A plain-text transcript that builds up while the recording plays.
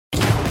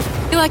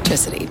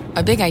Electricity,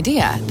 a big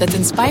idea that's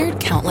inspired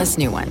countless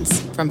new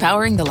ones. From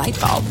powering the light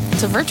bulb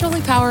to virtually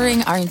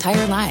powering our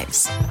entire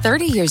lives.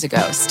 30 years ago,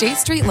 State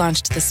Street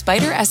launched the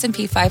Spider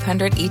S&P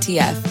 500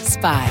 ETF,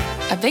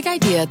 SPY. A big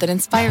idea that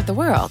inspired the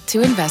world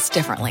to invest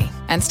differently.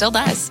 And still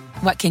does.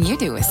 What can you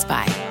do with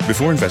SPY?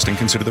 Before investing,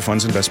 consider the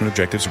fund's investment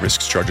objectives,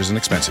 risks, charges, and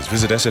expenses.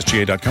 Visit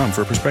ssga.com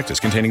for a prospectus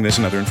containing this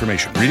and other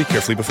information. Read it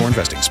carefully before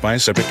investing. SPY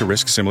is subject to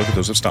risks similar to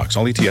those of stocks.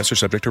 All ETFs are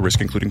subject to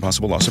risk, including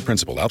possible loss of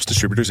principal. Alps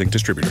Distributors, Inc.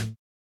 Distributor.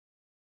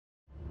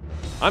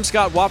 I'm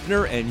Scott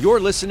Wapner, and you're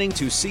listening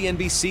to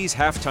CNBC's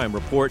Halftime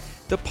Report,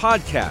 the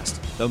podcast,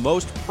 the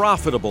most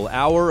profitable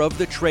hour of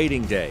the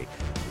trading day.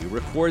 We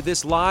record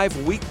this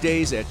live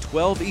weekdays at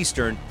 12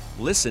 Eastern.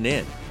 Listen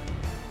in.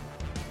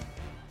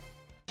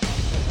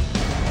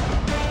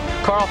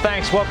 Carl,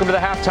 thanks. Welcome to the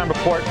Halftime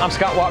Report. I'm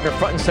Scott Wapner,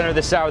 front and center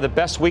this hour. The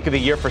best week of the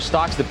year for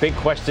stocks. The big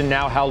question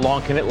now, how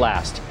long can it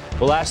last?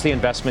 We'll ask the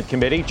investment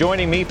committee.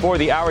 Joining me for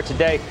the hour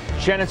today,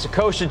 Shannon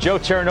Saccocia, Joe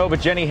Terranova,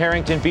 Jenny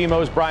Harrington,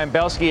 BMO's Brian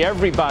Belsky,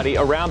 everybody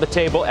around the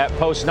table at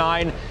Post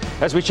 9.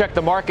 As we check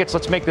the markets,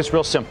 let's make this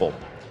real simple.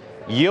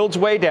 Yields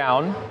way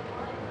down,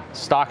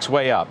 stocks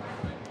way up.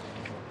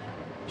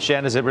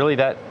 Shannon, is it really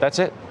that's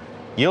it?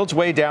 Yields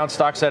way down,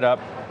 stocks head up.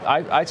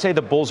 I'd say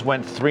the bulls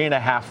went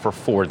 3.5 for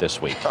 4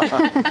 this week.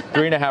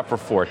 3.5 for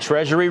 4.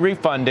 Treasury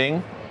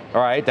refunding,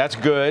 all right, that's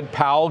good.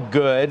 Powell,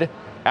 good.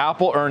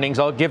 Apple earnings,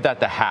 I'll give that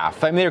the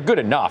half. I mean, they're good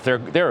enough.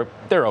 They're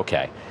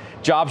okay.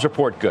 Jobs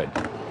report, good.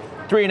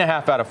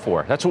 3.5 out of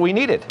 4. That's what we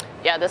needed.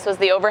 Yeah, this was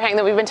the overhang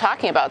that we've been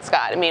talking about,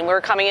 Scott. I mean, we're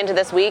coming into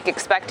this week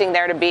expecting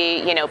there to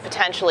be,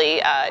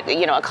 potentially,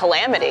 a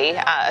calamity,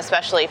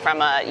 especially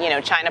from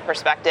a, China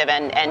perspective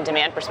and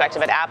demand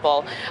perspective at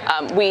Apple.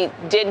 We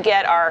did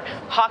get our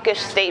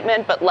hawkish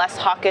statement, but less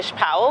hawkish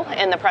Powell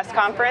in the press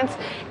conference.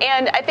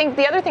 And I think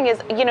the other thing is,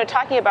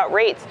 talking about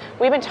rates,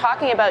 we've been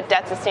talking about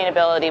debt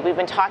sustainability. We've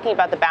been talking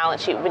about the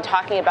balance sheet. We've been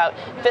talking about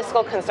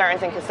fiscal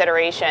concerns and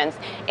considerations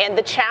and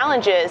the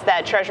challenges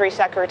that Treasury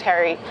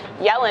Secretary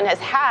Yellen has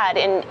had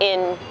in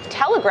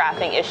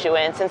telegraphing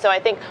issuance. And so I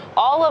think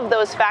all of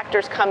those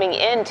factors coming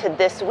into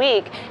this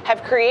week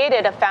have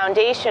created a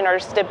foundation or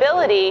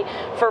stability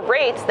for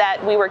rates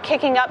that we were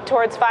kicking up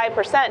towards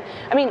 5%.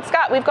 I mean,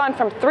 Scott, we've gone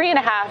from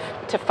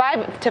 3.5 to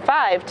 5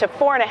 to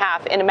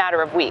 4.5 in a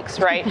matter of weeks,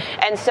 right?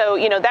 And so,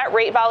 that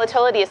rate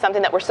volatility is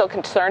something that we're still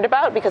concerned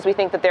about because we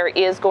think that there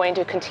is going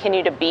to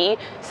continue to be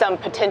some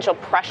potential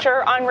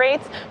pressure on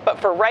rates. But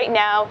for right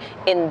now,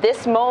 in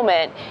this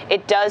moment,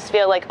 it does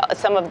feel like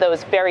some of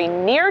those very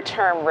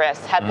near-term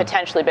risks have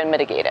potentially been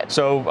mitigated.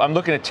 So I'm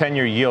looking at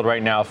 10-year yield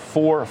right now,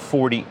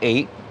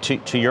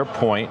 4.48 to your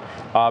point.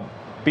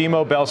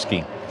 BMO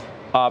Belsky,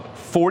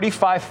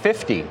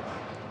 45.50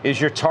 is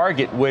your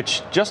target,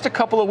 which just a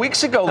couple of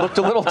weeks ago looked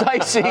a little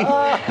dicey.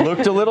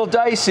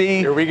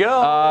 Here we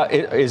go.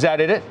 Is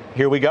that it?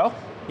 Here we go?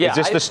 Yeah, is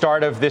this the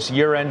start of this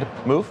year-end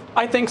move?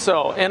 I think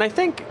so. And I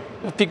think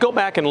if you go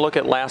back and look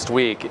at last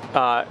week,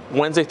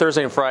 Wednesday,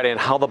 Thursday, and Friday, and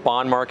how the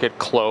bond market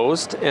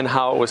closed and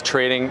how it was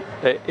trading,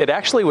 it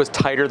actually was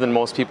tighter than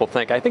most people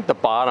think. I think the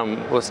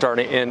bottom was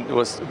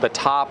was the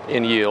top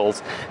in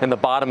yields, and the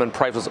bottom in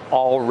price was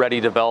already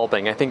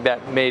developing. I think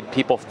that made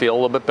people feel a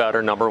little bit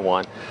better, number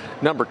one.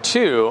 Number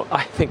two,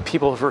 I think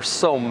people were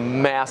so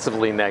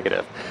massively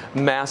negative.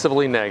 And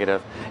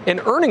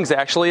earnings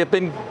actually have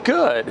been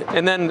good.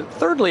 And then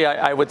thirdly,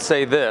 I would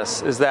say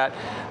this, is that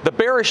the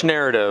bearish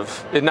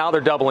narrative, and now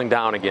they're doubling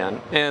down again,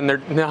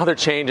 and now they're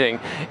changing.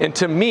 And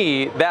to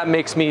me, that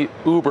makes me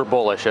uber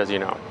bullish, as you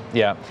know.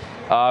 Yeah.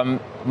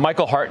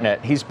 Michael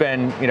Hartnett, he's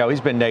been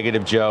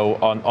negative, Joe,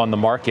 on the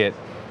market.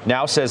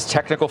 Now says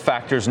technical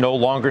factors no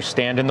longer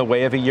stand in the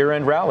way of a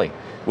year-end rally.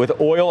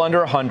 With oil under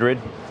 100,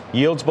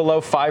 yields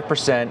below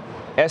 5%,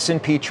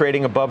 S&P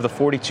trading above the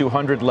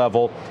 4,200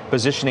 level,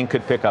 positioning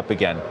could pick up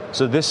again.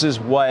 So this is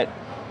what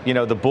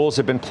the bulls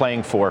have been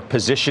playing for.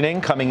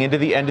 Positioning coming into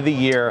the end of the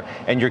year,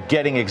 and you're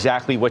getting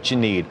exactly what you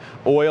need.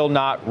 Oil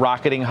not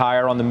rocketing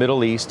higher on the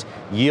Middle East.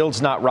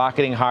 Yields not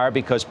rocketing higher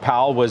because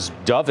Powell was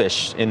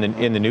dovish in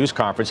the news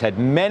conference, had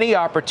many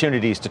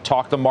opportunities to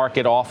talk the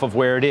market off of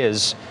where it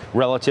is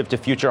relative to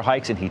future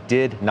hikes, and he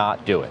did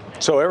not do it.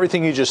 So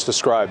everything you just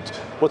described,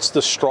 what's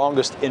the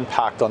strongest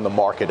impact on the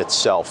market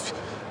itself?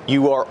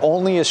 You are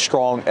only as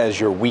strong as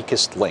your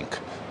weakest link.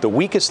 The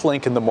weakest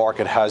link in the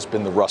market has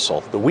been the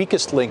Russell. The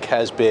weakest link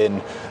has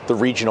been the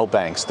regional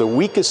banks. The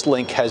weakest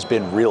link has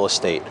been real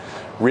estate.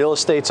 Real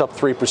estate's up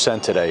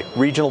 3% today.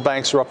 Regional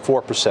banks are up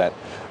 4%.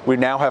 We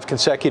now have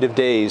consecutive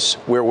days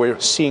where we're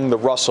seeing the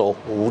Russell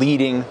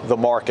leading the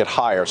market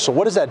higher. So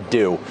what does that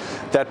do?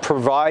 That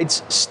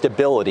provides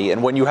stability.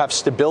 And when you have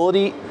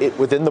stability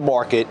within the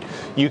market,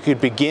 you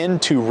could begin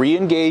to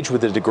re-engage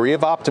with a degree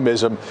of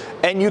optimism,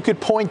 and you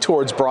could point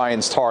towards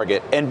Brian's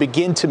target and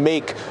begin to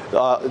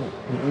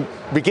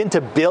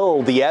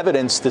build the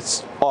evidence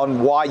that's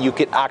on why you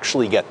could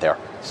actually get there.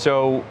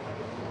 So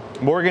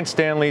Morgan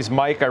Stanley's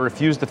Mike, I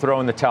refuse to throw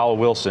in the towel,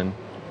 Wilson,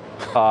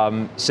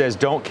 says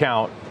don't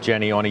count,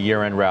 Jenny, on a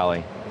year-end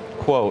rally.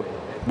 Quote,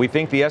 We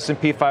think the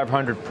S&P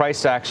 500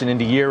 price action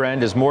into year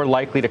end is more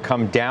likely to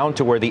come down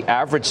to where the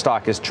average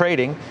stock is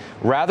trading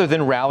rather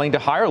than rallying to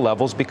higher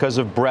levels because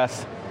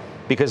breadth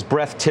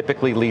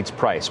typically leads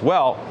price.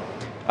 Well,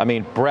 I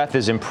mean, breadth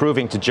is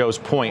improving, to Joe's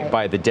point,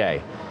 by the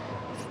day.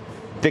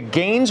 The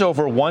gains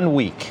over 1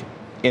 week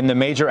in the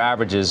major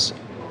averages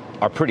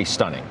are pretty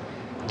stunning.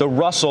 The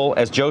Russell,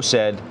 as Joe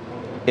said,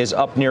 is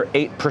up near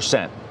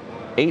 8%.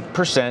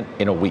 8%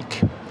 in a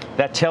week.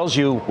 That tells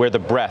you where the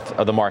breadth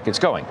of the market's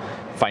going.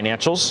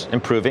 Financials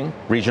improving,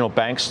 regional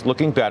banks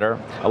looking better.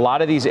 A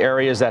lot of these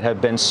areas that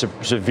have been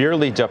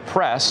severely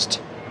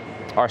depressed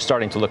are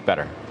starting to look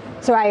better.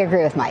 So I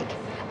agree with Mike.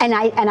 And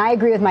I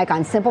agree with Mike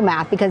on simple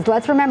math, because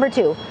let's remember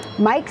too,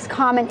 Mike's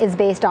comment is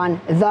based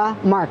on the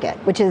market,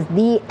 which is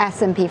the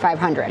S&P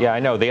 500. Yeah, I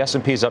know. The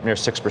S&P is up near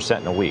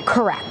 6% in a week.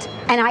 Correct.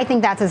 And I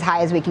think that's as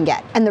high as we can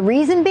get. And the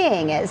reason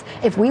being is,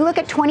 if we look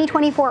at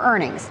 2024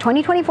 earnings,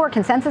 2024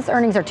 consensus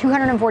earnings are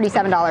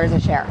 $247 a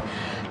share.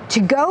 To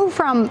go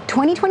from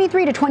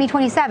 2023 to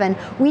 2027,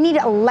 we need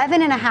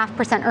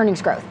 11.5% earnings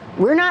growth.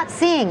 We're not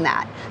seeing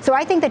that. So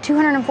I think the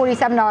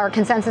 $247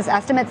 consensus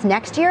estimates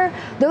next year,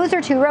 those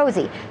are too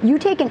rosy. You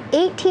take an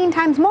 18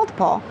 times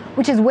multiple,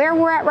 which is where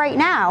we're at right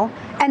now,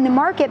 and the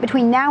market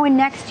between now and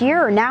next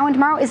year or now and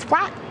tomorrow is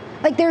flat.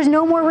 Like, there's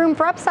no more room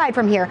for upside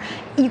from here.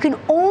 You can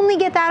only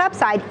get that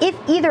upside if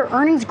either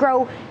earnings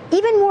grow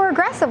even more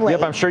aggressively. Yeah,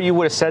 but I'm sure you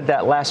would have said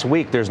that last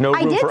week. There's no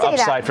room for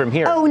upside from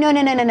here. Oh,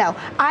 no.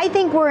 I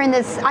think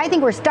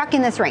we're stuck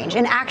in this range.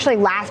 And actually,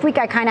 last week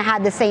I kind of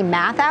had the same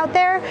math out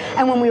there.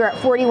 And when we were at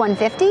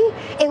 4150,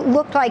 it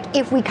looked like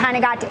if we kind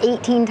of got to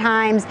 18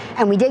 times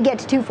and we did get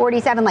to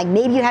 247, like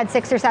maybe you had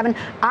 6 or 7.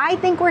 I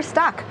think we're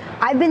stuck.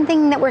 I've been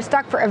thinking that we're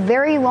stuck for a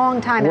very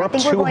long time. We're up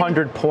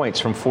 200 points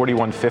from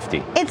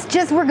 4150. It's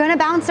just we're going to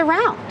bounce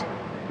around.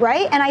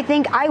 Right? And I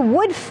think I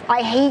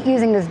hate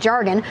using this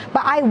jargon,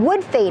 but I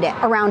would fade it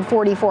around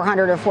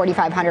 4,400 or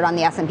 4,500 on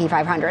the S&P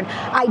 500.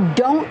 I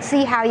don't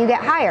see how you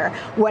get higher.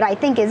 What I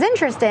think is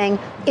interesting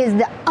is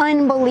the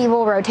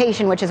unbelievable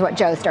rotation, which is what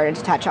Joe started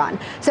to touch on.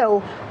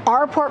 So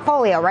our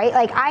portfolio, right?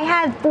 Like, I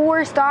had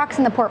 4 stocks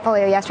in the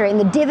portfolio yesterday in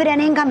the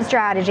dividend income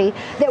strategy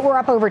that were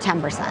up over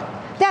 10%.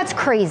 That's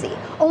crazy.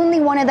 Only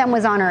one of them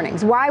was on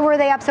earnings. Why were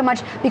they up so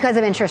much? Because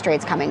of interest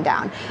rates coming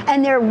down.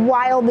 And they're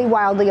wildly,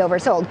 wildly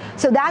oversold.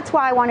 So that's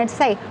why I wanted to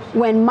say,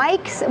 when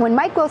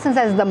Mike Wilson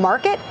says the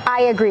market,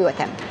 I agree with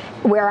him.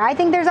 Where I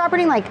think there's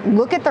opportunity, like,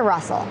 look at the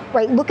Russell,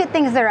 right? Look at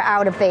things that are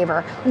out of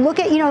favor. Look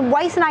at,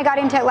 Weiss and I got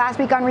into it last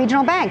week on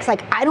regional banks.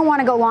 Like, I don't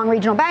want to go long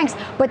regional banks,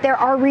 but there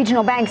are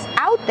regional banks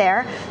out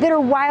there that are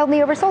wildly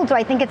oversold. So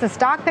I think it's a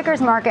stock picker's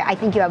market. I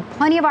think you have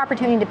plenty of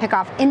opportunity to pick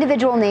off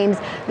individual names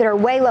that are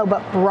way low,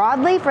 but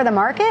broadly for the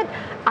market,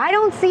 I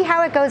don't see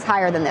how it goes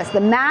higher than this. The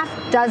math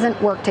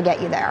doesn't work to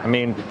get you there. I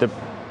mean, the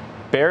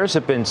bears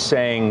have been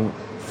saying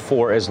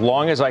for as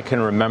long as I can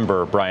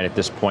remember, Brian, at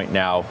this point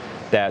now,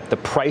 that the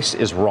price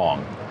is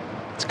wrong.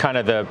 It's kind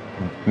of the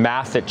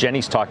math that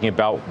Jenny's talking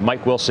about.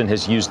 Mike Wilson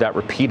has used that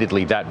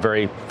repeatedly, that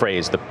very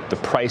phrase, the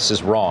price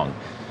is wrong.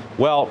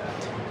 Well,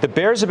 the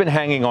bears have been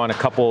hanging on a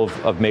couple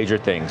of major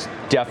things.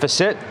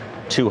 Deficit,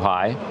 too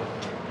high.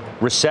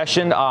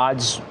 Recession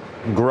odds,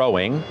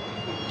 growing.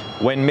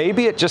 When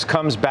maybe it just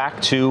comes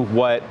back to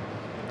what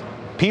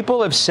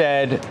people have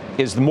said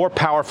is more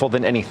powerful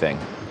than anything.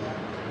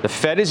 The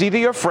Fed is either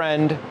your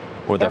friend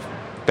or the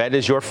Fed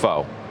is your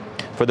foe.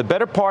 For the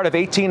better part of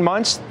 18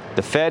 months,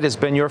 the Fed has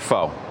been your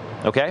foe,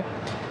 okay?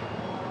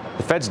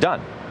 The Fed's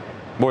done,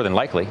 more than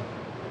likely.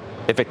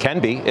 If it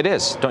can be, it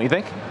is, don't you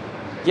think?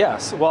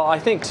 Yes. Well, I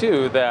think,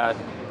 too, that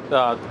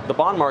the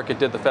bond market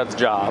did the Fed's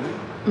job,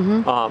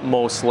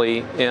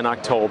 mostly in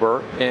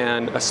October,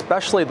 and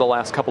especially the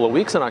last couple of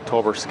weeks in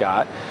October,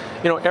 Scott.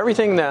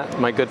 Everything that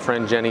my good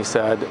friend Jenny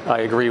said, I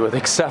agree with,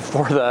 except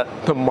for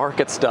the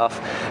market stuff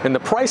and the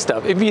price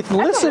stuff. If you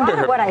listen to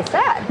her, what I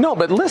said. No,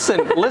 but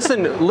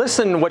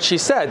listen what she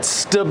said.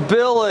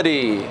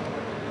 Stability,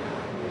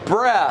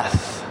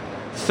 breadth,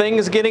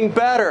 things getting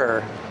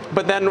better.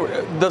 But then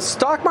the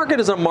stock market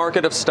is a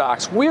market of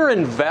stocks. We're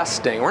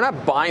investing. We're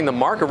not buying the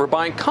market. We're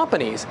buying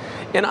companies.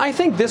 And I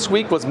think this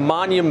week was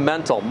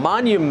monumental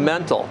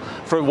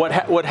for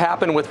what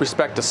happened with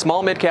respect to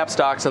small mid-cap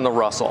stocks and the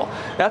Russell.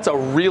 That's a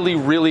really,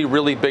 really,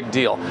 really big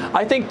deal.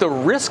 I think the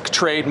risk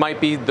trade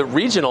might be the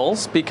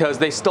regionals because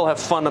they still have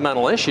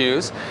fundamental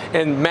issues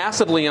and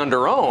massively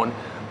under-own.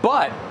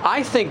 But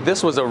I think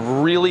this was a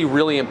really,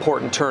 really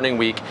important turning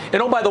week.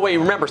 And oh, by the way,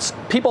 remember,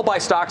 people buy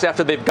stocks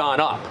after they've gone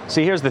up.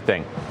 See, here's the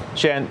thing,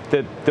 Shan,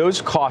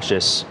 those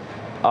cautious,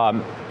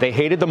 they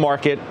hated the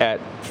market at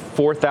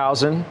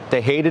 4,000.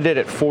 They hated it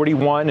at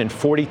 41 and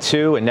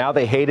 42, and now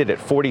they hate it at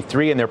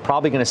 43, and they're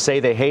probably going to say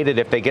they hate it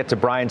if they get to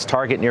Brian's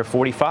target near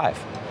 45.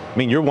 I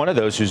mean, you're one of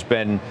those who's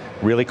been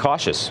really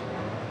cautious.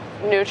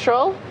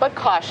 Neutral, but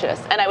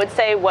cautious. And I would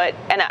say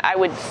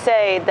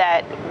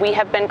that we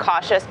have been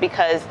cautious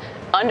because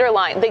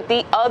underlying, like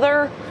the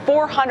other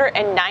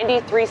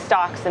 493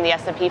 stocks in the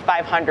S&P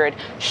 500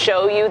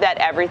 show you that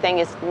everything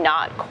is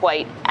not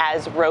quite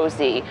as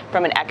rosy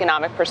from an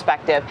economic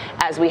perspective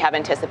as we have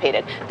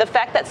anticipated. The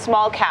fact that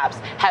small caps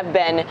have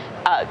been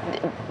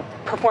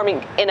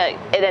performing in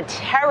a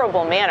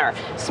terrible manner.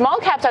 Small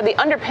caps are the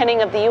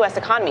underpinning of the U.S.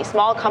 economy,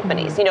 small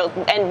companies,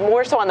 and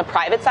more so on the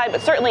private side,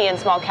 but certainly in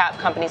small cap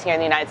companies here in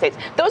the United States.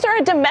 Those are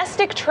a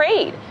domestic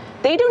trade.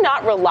 They do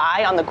not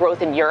rely on the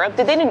growth in Europe.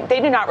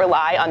 They do not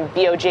rely on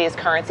BOJ's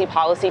currency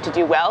policy to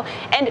do well,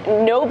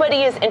 and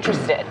nobody is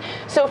interested.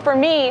 So for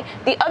me,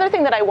 the other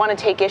thing that I want to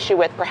take issue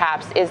with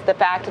perhaps is the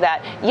fact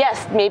that,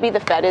 yes, maybe the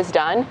Fed is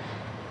done.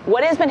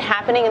 What has been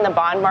happening in the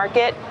bond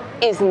market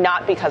is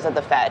not because of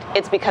the Fed.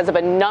 It's because of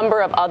a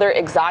number of other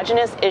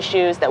exogenous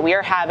issues that we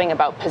are having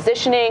about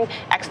positioning,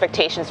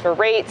 expectations for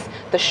rates,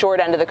 the short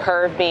end of the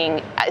curve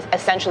being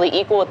essentially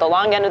equal with the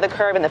long end of the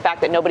curve, and the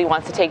fact that nobody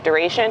wants to take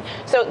duration.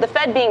 So the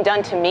Fed being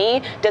done, to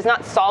me, does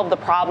not solve the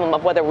problem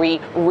of whether we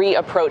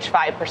reapproach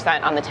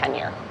 5% on the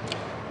 10-year.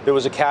 There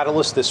was a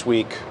catalyst this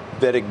week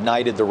that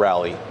ignited the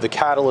rally. The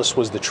catalyst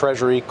was the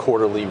Treasury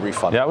quarterly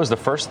refund. That was the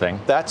first thing.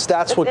 That's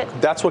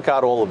what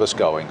got all of us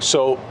going.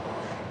 So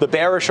the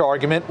bearish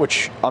argument,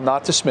 which I'm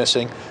not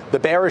dismissing, the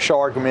bearish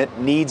argument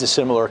needs a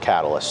similar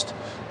catalyst.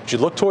 As you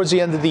look towards the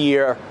end of the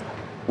year,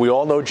 we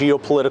all know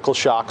geopolitical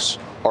shocks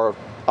are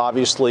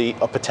obviously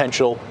a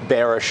potential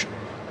bearish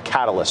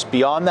catalyst.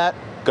 Beyond that,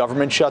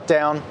 government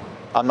shutdown,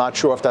 I'm not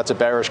sure if that's a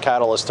bearish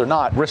catalyst or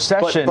not.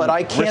 Recession, but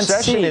I can't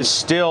recession is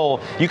still,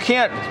 you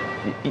can't,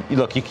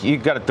 look, you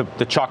got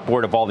the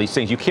chalkboard of all these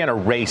things. You can't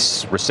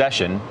erase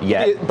recession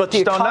yet. But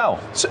just don't know.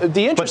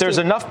 But there's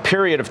enough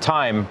period of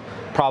time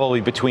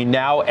probably between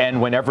now and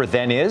whenever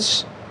then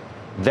is,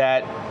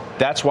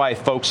 that's why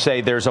folks say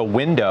there's a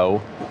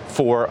window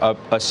for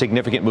a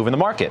significant move in the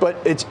market.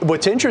 But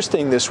what's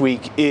interesting this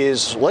week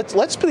is,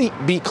 let's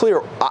be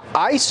clear,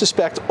 I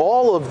suspect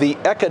all of the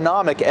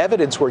economic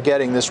evidence we're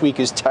getting this week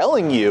is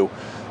telling you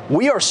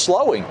we are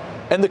slowing,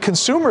 and the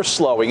consumer's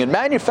slowing, and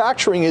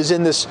manufacturing is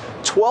in this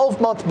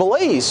 12-month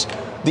malaise.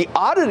 The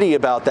oddity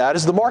about that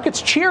is the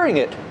market's cheering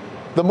it.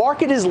 The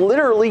market is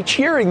literally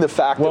cheering the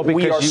fact that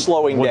we are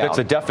slowing down. That's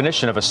the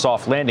definition of a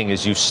soft landing: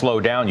 is you slow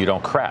down, you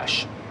don't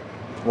crash.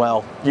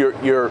 Well,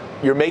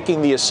 you're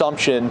making the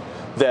assumption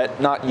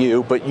that, not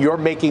you, but you're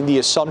making the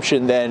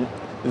assumption then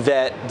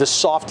that the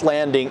soft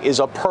landing is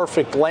a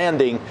perfect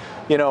landing.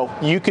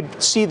 You could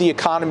see the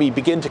economy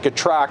begin to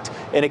contract,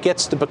 and it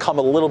gets to become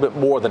a little bit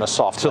more than a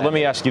soft landing. So let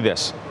me ask you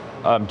this,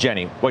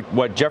 Jenny,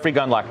 what Jeffrey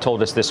Gundlach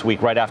told us this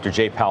week right after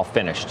Jay Powell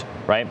finished,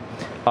 right,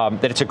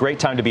 that it's a great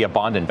time to be a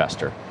bond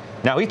investor.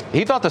 Now,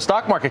 he thought the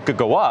stock market could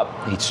go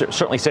up. He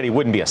certainly said he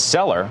wouldn't be a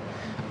seller.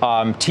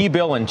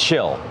 T-bill and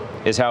chill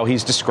is how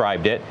he's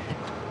described it.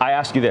 I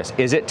ask you this,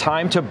 is it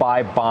time to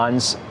buy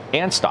bonds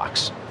and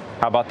stocks?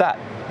 How about that?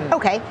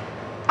 Okay.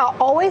 I'll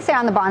always say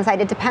on the bond side,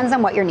 it depends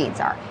on what your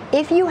needs are.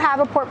 If you have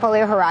a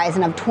portfolio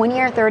horizon of 20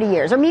 or 30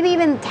 years, or maybe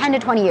even 10 to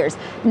 20 years,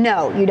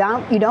 no, you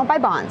don't buy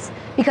bonds,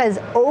 because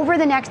over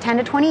the next 10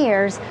 to 20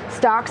 years,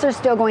 stocks are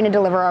still going to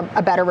deliver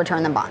a better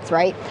return than bonds,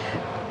 right?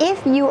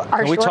 If you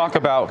are Could we talk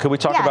about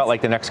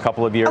like the next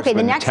couple of years? Okay,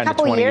 the next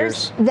couple of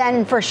years,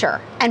 then for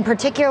sure. And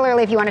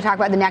particularly if you want to talk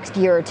about the next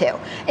year or two.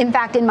 In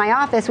fact, in my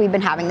office, we've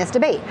been having this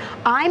debate.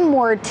 I'm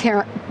more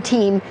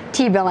team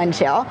T-bill and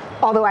chill,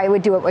 although I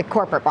would do it with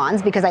corporate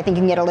bonds because I think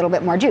you can get a little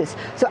bit more juice.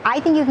 So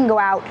I think you can go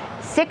out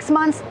 6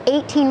 months,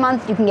 18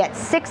 months, you can get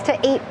 6 to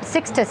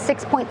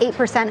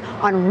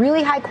 6.8% on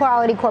really high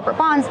quality corporate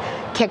bonds.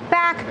 Kick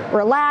back,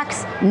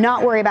 relax,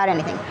 not worry about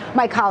anything.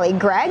 My colleague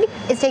Greg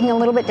is taking a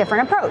little bit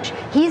different approach.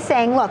 He's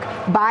saying, look,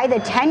 buy the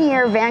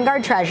 10-year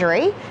Vanguard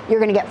Treasury, you're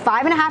going to get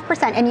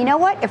 5.5%. And you know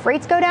what? If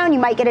rates go down, you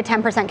might get a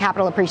 10%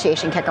 capital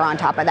appreciation kicker on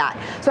top of that.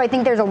 So I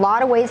think there's a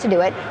lot of ways to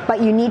do it,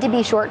 but you need to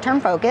be short-term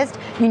focused.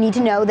 You need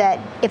to know that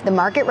if the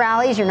market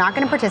rallies, you're not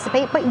going to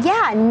participate. But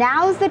yeah,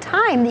 now's the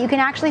time that you can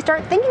actually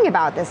start thinking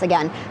about this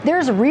again.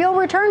 There's real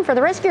return for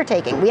the risk you're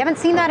taking. We haven't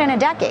seen that in a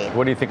decade.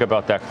 What do you think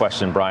about that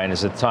question, Brian?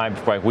 Is it time?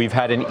 We've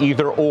had an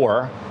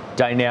either-or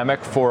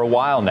dynamic for a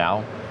while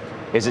now.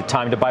 Is it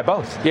time to buy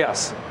both?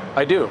 Yes,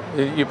 I do.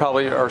 You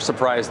probably are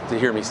surprised to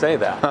hear me say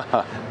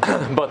that.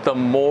 But the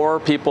more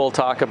people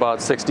talk about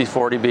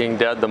 60-40 being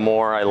dead, the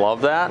more I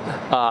love that.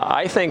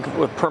 I think,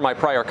 per my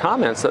prior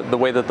comments, that the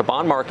way that the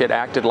bond market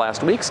acted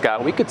last week,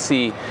 Scott, we could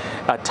see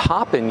a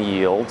top in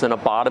yields and a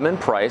bottom in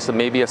price and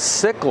maybe a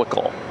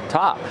cyclical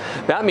top.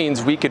 That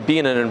means we could be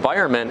in an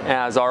environment,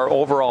 as our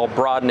overall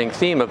broadening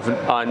theme of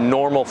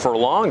normal for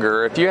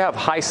longer. If you have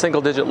high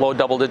single-digit, low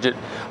double-digit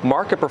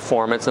market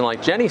performance, and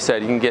like Jenny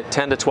said, you can get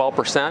 10 to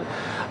 12%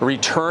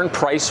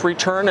 price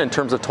return in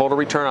terms of total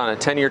return on a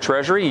 10-year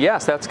Treasury,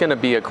 yes, that's going to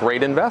be a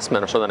great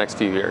investment for the next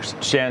few years.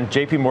 Shan,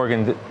 JP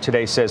Morgan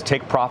today says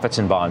take profits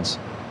in bonds.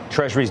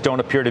 Treasuries don't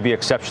appear to be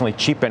exceptionally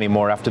cheap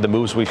anymore after the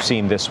moves we've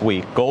seen this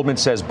week. Goldman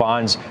says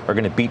bonds are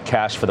going to beat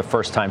cash for the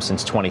first time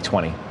since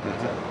 2020.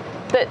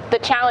 The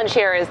challenge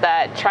here is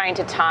that trying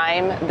to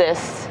time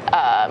this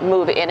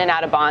move in and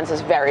out of bonds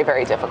is very,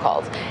 very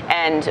difficult.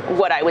 And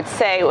what I would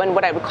say, and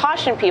what I would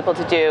caution people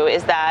to do,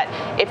 is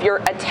that if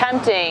you're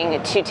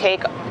attempting to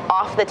take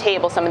off the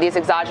table some of these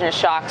exogenous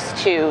shocks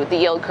to the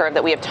yield curve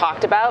that we have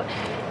talked about,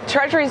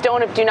 Treasuries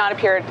do not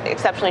appear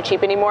exceptionally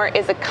cheap anymore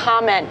is a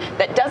comment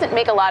that doesn't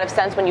make a lot of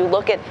sense when you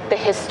look at the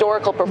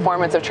historical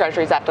performance of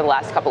Treasuries after the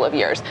last couple of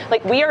years.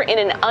 Like, we are in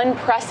an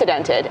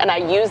unprecedented, and I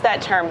use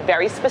that term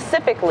very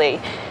specifically,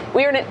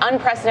 we are in an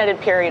unprecedented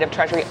period of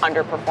Treasury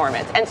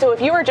underperformance. And so if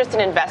you are just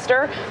an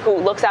investor who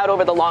looks out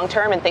over the long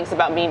term and thinks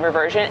about mean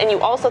reversion, and you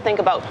also think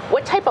about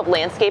what type of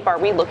landscape are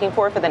we looking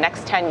for the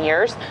next 10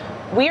 years,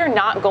 we are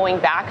not going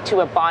back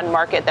to a bond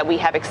market that we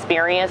have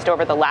experienced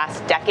over the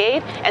last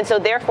decade. And so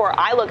therefore,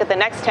 I look at the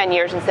next 10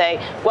 years and say,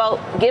 well,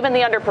 given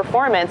the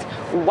underperformance,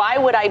 why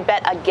would I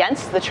bet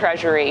against the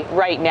Treasury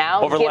right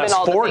now? Over the last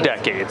 4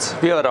 decades,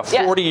 you had a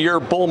 40-year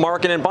bull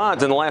market in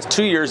bonds. In the last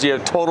 2 years, you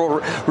have total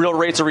real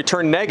rates of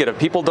return negative.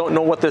 People don't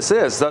know what this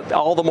is.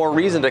 All the more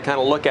reason to kind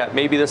of look at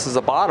maybe this is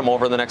a bottom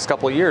over the next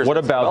couple of years. What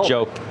about,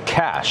 Joe,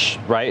 cash,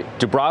 right?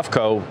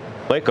 Dubravko,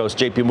 Lakos,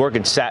 JP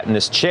Morgan sat in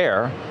this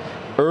chair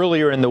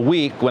earlier in the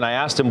week when I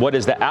asked him what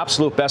is the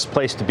absolute best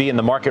place to be in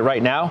the market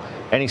right now,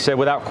 and he said,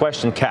 without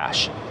question,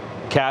 cash.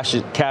 Cash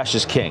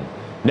is king.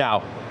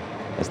 Now,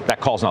 that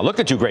call's not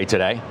looking too great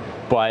today,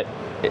 but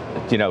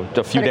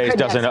a few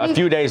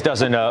days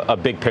doesn't a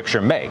big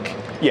picture make.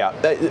 Yeah,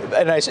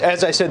 and as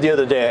I said the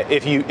other day,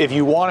 if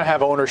you want to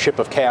have ownership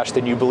of cash,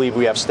 then you believe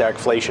we have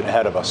stagflation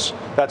ahead of us.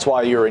 That's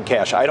why you're in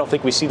cash. I don't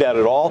think we see that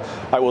at all.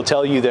 I will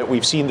tell you that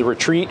we've seen the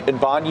retreat in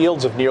bond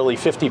yields of nearly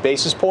 50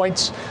 basis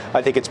points.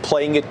 I think it's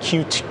playing it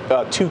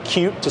too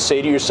cute to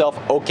say to yourself,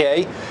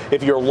 okay,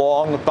 if you're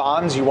long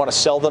bonds, you want to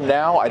sell them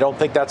now. I don't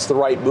think that's the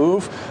right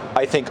move.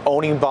 I think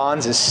owning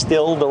bonds is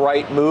still the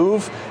right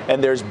move,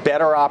 and there's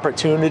better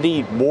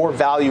opportunity, more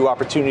value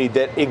opportunity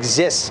that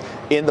exists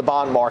in the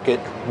bond market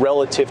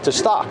relative to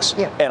stocks.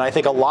 Yeah. And I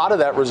think a lot of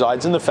that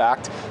resides in the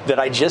fact that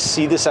I just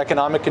see this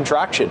economic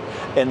contraction,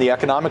 and the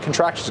economic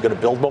contraction is going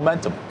to build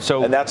momentum.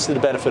 And that's the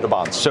benefit of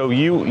bonds. So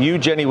you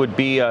Jenny, would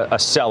be a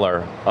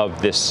seller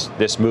of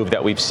this move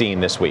that we've seen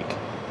this week?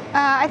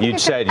 You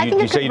said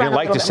you didn't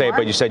like to say it,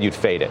 but you said you'd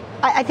fade it.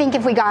 I think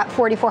if we got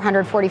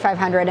 4,400,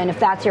 4,500, and if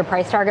that's your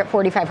price target,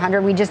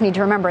 4,500, we just need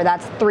to remember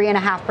that's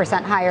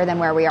 3.5% higher than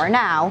where we are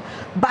now.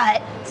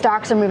 But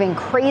stocks are moving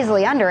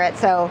crazily under it.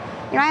 So,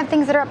 I have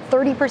things that are up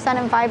 30%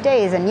 in 5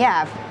 days. And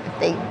yeah,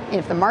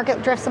 if the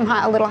market drifts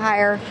a little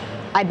higher,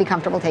 I'd be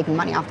comfortable taking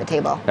money off the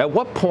table. At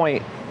what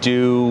point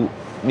do,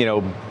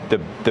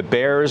 the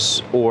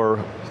bears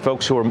or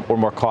folks who are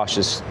more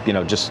cautious,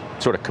 just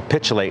sort of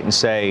capitulate and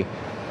say,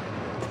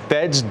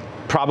 Fed's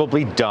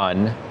probably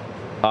done.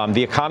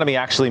 The economy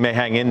actually may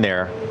hang in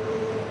there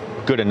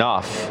good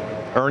enough.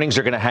 Earnings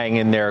are going to hang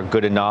in there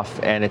good enough,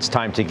 and it's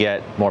time to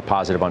get more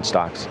positive on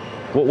stocks.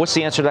 What's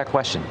the answer to that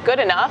question? Good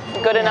enough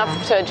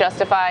to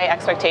justify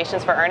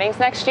expectations for earnings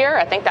next year.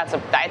 I think that's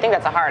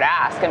a hard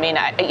ask. I mean,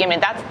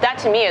 that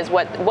to me is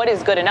what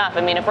is good enough.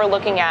 I mean, if we're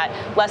looking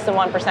at less than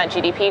 1%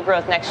 GDP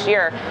growth next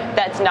year,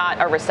 that's not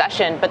a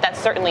recession, but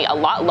that's certainly a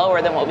lot lower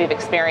than what we've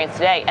experienced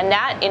today. And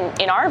that,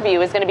 in our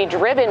view, is going to be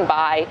driven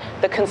by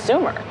the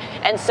consumer.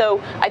 And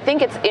so I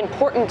think it's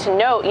important to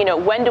note,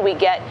 when do we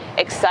get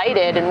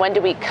excited and when do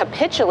we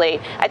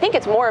capitulate? I think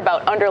it's more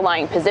about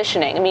underlying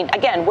positioning. I mean,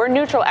 again, we're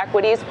neutral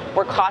equities.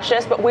 We're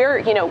cautious, but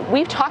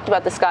we've talked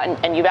about this, Scott,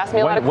 and you've asked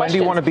me a lot of questions. When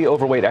do you want to be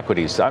overweight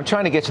equities? I'm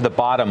trying to get to the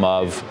bottom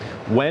of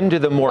when do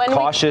the more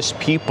cautious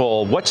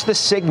people, what's the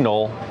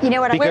signal? You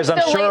know what? Because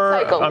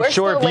I'm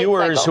sure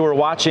viewers who are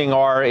watching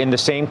are in the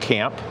same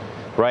camp,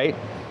 right?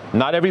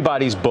 Not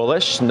everybody's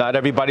bullish. Not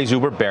everybody's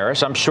uber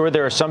bearish. I'm sure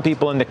there are some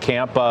people in the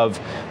camp of,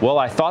 well,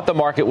 I thought the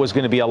market was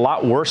going to be a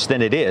lot worse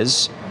than it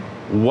is.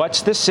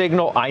 What's the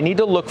signal I need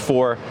to look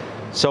for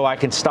so I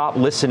can stop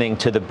listening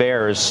to the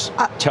bears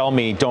tell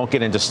me don't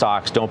get into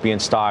stocks, don't be in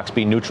stocks,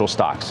 be neutral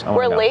stocks?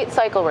 We're late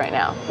cycle right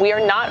now. We are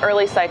not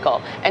early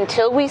cycle.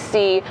 Until we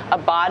see a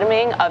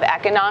bottoming of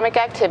economic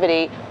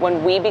activity,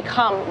 when we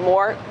become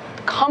more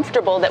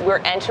comfortable that we're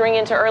entering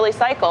into early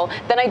cycle,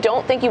 then I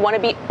don't think you want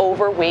to be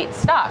overweight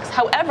stocks.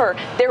 However,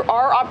 there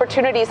are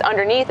opportunities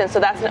underneath, and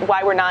so that's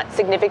why we're not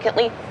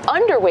significantly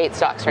underweight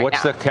stocks right now.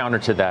 What's the counter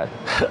to that?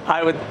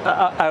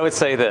 I would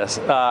say this.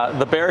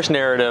 The bearish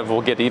narrative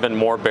will get even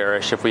more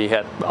bearish if we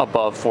hit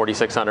above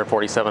 4,600,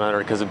 4,700,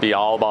 because it'd be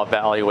all about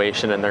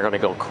valuation, and they're going to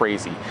go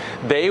crazy.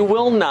 They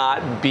will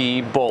not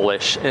be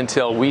bullish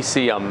until we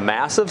see a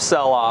massive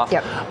sell-off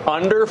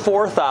under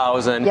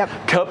 4,000,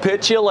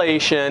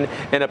 capitulation,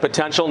 and a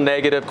potential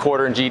negative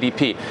quarter in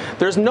GDP.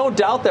 There's no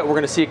doubt that we're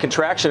going to see a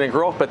contraction in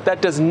growth, but that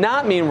does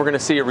not mean we're going to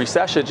see a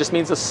recession. It just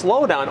means a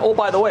slowdown. Oh,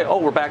 by the way,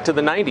 we're back to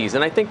the 90s.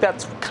 And I think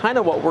that's kind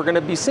of what we're going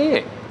to be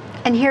seeing.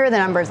 And here are the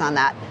numbers on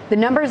that. The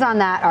numbers on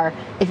that are,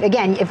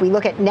 if we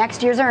look at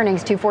next year's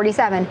earnings,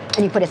 247,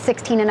 and you put a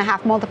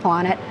 16.5 multiple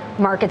on it,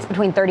 markets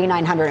between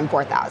 3,900 and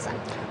 4,000,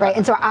 right?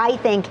 And so I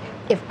think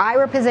if I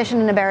were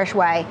positioned in a bearish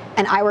way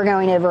and I were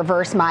going to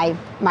reverse my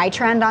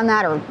trend on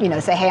that, or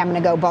say, hey, I'm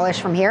going to go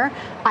bullish from here,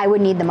 I would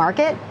need the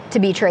market to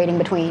be trading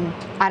between,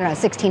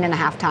 16 and a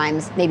half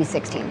times, maybe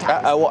 16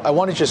 times. I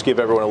want to just give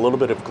everyone a little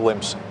bit of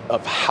glimpse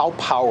of how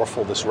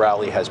powerful this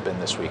rally has been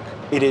this week.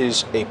 It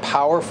is a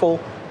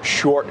powerful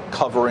short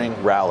covering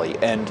rally,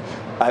 and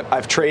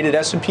I've traded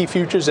S&P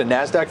futures and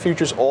NASDAQ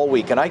futures all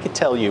week, and I can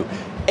tell you,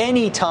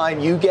 anytime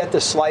you get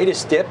the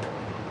slightest dip,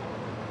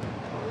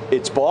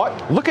 it's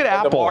bought. Look at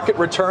Apple. The market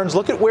returns.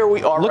 Look at where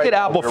we are. Look right at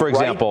now. Apple, for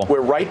example. We're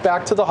right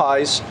back to the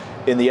highs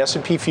in the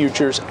S&P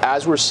futures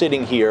as we're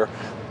sitting here.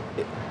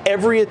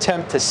 Every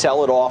attempt to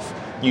sell it off,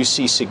 you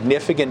see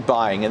significant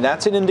buying, and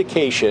that's an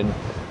indication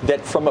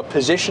that from a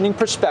positioning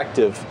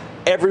perspective,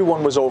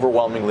 everyone was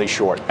overwhelmingly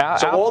short.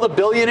 So all the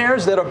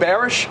billionaires that are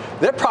bearish,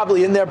 they're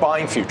probably in there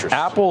buying futures.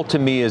 Apple, to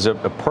me, is a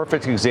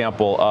perfect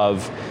example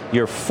of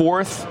your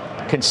fourth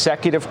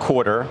consecutive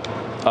quarter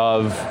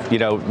of,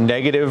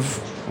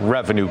 negative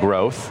revenue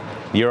growth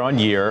year on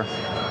year.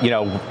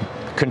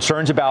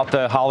 Concerns about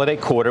the holiday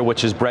quarter,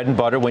 which is bread and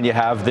butter when you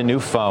have the new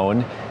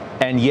phone.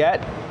 And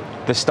yet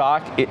the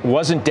stock, it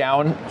wasn't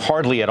down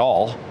hardly at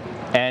all.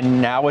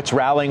 And now it's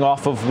rallying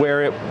off of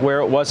where it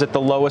was at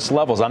the lowest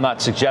levels. I'm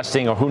not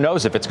suggesting, or who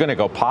knows if it's going to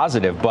go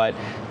positive, but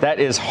that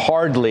is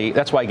hardly,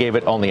 that's why I gave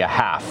it only a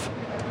half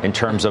in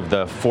terms of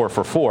the 4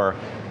 for 4.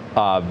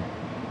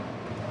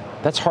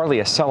 That's hardly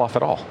a sell-off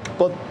at all.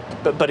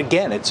 But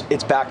again,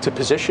 it's back to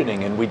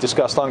positioning, and we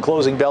discussed on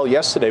Closing Bell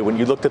yesterday, when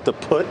you looked at the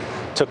put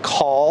to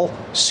call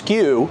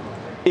skew,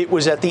 it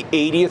was at the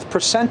 80th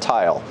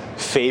percentile,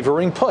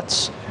 favoring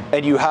puts.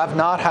 And you have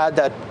not had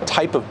that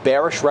type of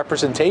bearish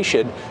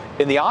representation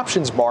in the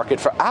options market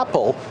for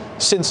Apple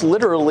since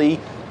literally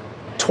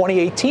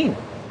 2018.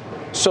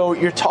 So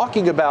you're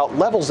talking about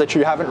levels that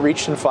you haven't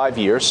reached in 5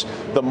 years.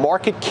 The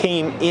market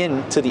came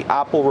into the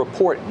Apple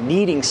report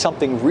needing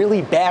something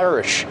really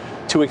bearish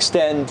to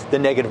extend the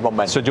negative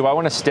momentum. So do I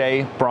want to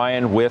stay,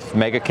 Brian, with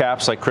mega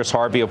caps like Chris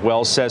Harvey of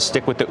Wells says,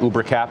 stick with the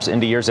Uber caps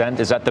into year's end?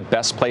 Is that the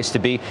best place to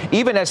be?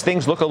 Even as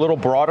things look a little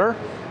broader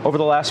over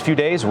the last few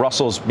days,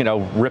 Russell's,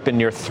 ripping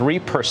near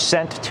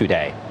 3%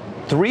 today.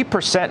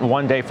 3% in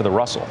one day for the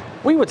Russell.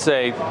 We would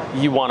say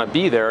you want to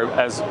be there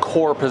as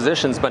core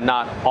positions, but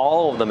not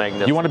all of the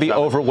magnificent. You want to be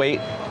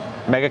overweight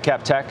mega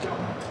cap tech?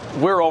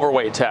 We're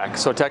overweight tech,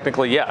 so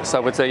technically yes, I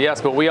would say yes.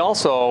 But we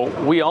also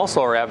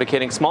are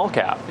advocating small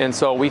cap, and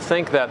so we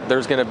think that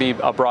there's going to be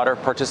a broader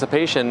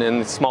participation,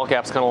 and small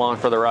caps come along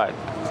for the ride.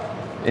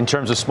 In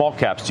terms of small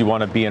caps, do you want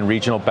to be in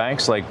regional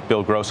banks like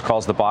Bill Gross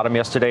calls the bottom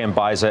yesterday and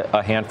buys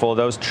a handful of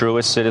those?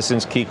 Truist,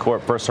 Citizens,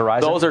 KeyCorp, First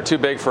Horizon? Those are too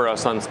big for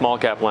us on small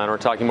cap land. We're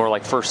talking more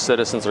like First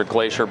Citizens or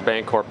Glacier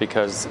Bancorp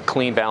because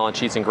clean balance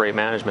sheets and great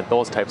management,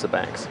 those types of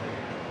banks.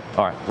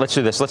 All right, let's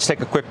do this. Let's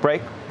take a quick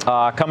break.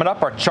 Coming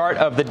up, our chart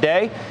of the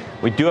day.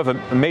 We do have a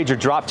major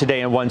drop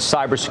today in one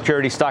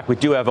cybersecurity stock. We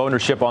do have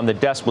ownership on the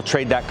desk. We'll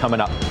trade that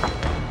coming up.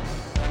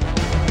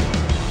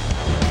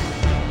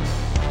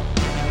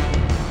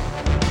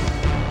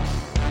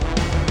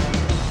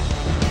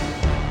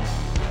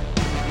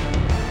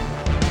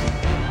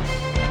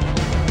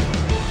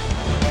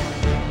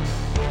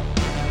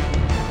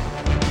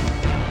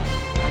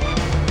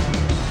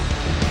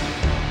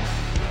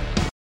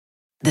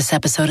 This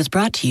episode is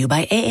brought to you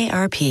by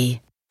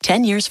AARP.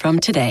 10 years from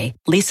today,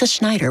 Lisa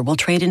Schneider will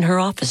trade in her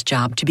office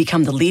job to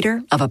become the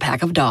leader of a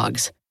pack of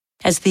dogs.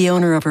 As the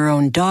owner of her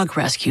own dog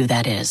rescue,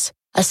 that is.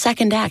 A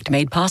second act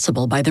made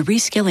possible by the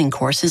reskilling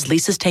courses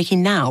Lisa's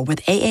taking now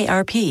with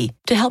AARP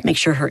to help make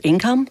sure her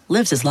income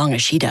lives as long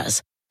as she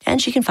does.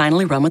 And she can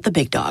finally run with the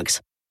big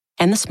dogs.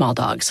 And the small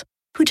dogs,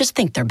 who just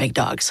think they're big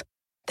dogs.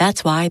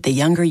 That's why the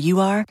younger you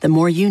are, the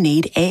more you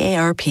need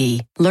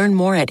AARP. Learn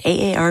more at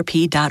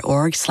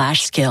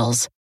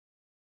aarp.org/skills.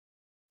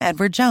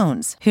 Edward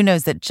Jones, who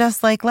knows that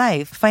just like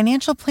life,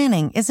 financial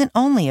planning isn't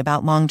only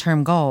about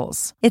long-term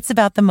goals. It's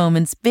about the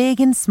moments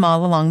big and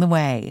small along the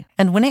way.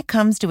 And when it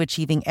comes to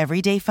achieving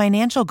everyday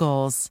financial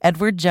goals,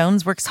 Edward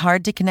Jones works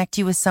hard to connect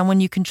you with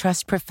someone you can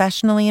trust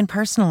professionally and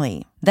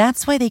personally.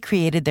 That's why they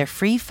created their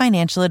free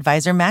financial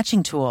advisor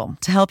matching tool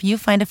to help you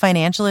find a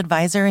financial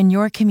advisor in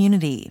your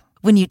community.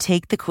 When you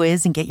take the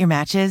quiz and get your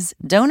matches,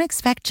 don't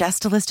expect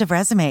just a list of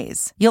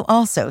resumes. You'll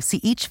also see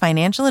each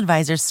financial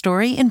advisor's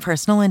story and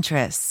personal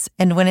interests.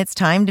 And when it's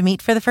time to meet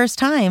for the first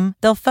time,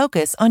 they'll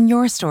focus on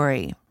your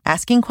story,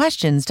 asking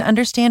questions to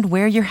understand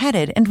where you're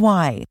headed and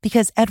why.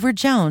 Because Edward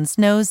Jones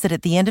knows that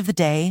at the end of the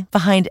day,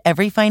 behind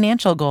every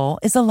financial goal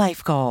is a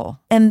life goal.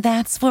 And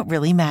that's what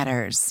really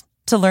matters.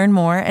 To learn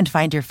more and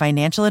find your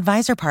financial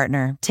advisor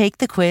partner, take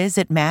the quiz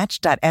at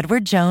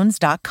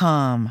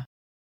match.edwardjones.com.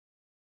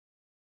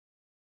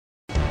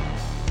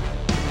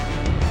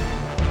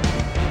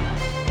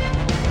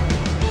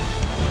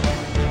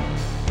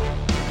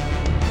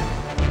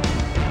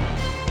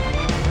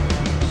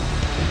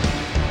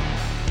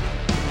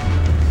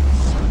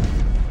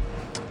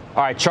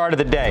 All right, chart of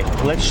the day.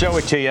 Let's show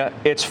it to you.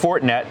 It's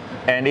Fortinet,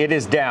 and it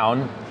is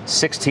down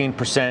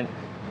 16%.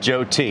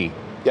 Joe T.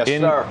 Yes,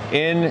 sir.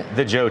 In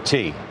the Joe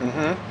T.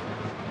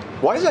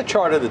 Why is that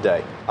chart of the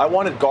day? I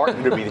wanted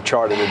Gartner to be the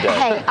chart of the day.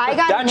 Hey, I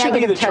got that a should be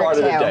the negative chart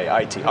of the too.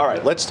 day, IT. All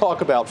right, let's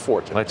talk about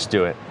Fortinet. Let's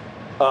do it.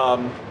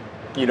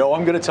 You know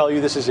I'm going to tell you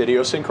this is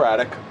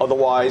idiosyncratic.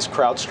 Otherwise,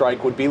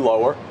 CrowdStrike would be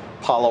lower.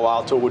 Palo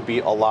Alto would be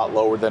a lot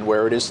lower than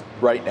where it is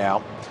right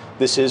now.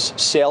 This is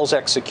sales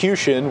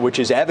execution, which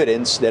is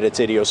evidence that it's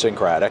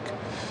idiosyncratic.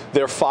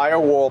 Their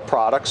firewall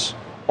products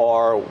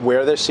are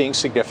where they're seeing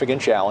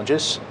significant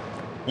challenges.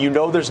 You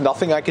know there's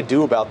nothing I could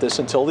do about this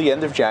until the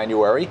end of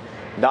January.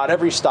 Not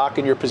every stock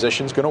in your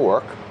position is going to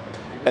work.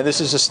 And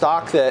this is a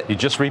stock that... You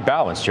just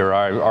rebalanced. You're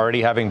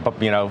already having,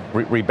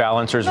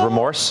 rebalancer's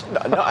remorse?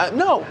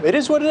 No, it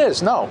is what it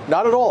is. No,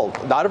 not at all.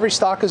 Not every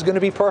stock is going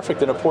to be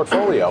perfect in a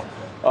portfolio.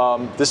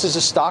 This is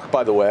a stock,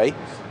 by the way,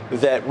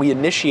 that we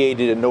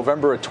initiated in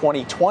November of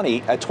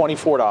 2020 at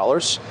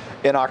 $24.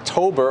 In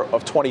October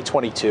of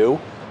 2022,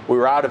 we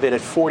were out of it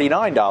at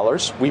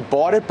 $49. We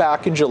bought it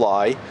back in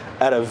July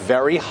at a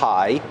very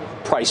high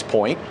price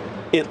point.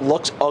 It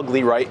looks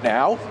ugly right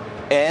now,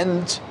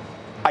 and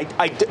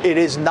it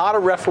is not a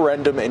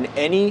referendum in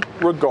any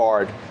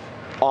regard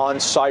on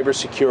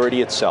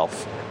cybersecurity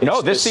itself. No,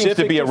 this seems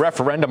to be a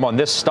referendum on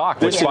this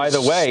stock, which, by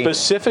the way,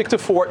 specific to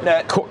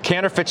Fortinet.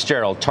 Cantor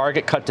Fitzgerald,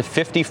 target cut to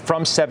 50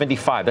 from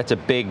 75. That's a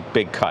big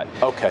cut.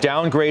 Okay.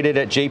 Downgraded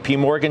at JP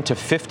Morgan to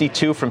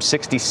 52 from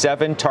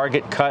 67.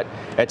 Target cut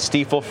at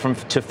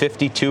Stifel to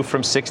 52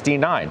 from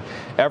 69.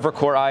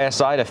 Evercore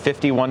ISI to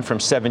 51 from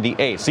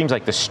 78. Seems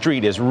like the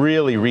street is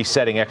really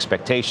resetting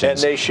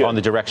expectations on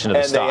the direction of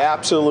the stock. And they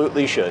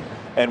absolutely should.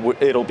 And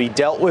it'll be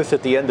dealt with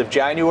at the end of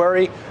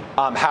January.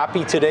 I'm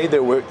happy today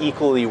that we're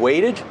equally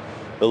weighted.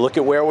 But look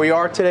at where we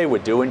are today. We're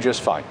doing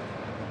just fine.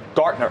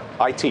 Gartner,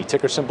 IT,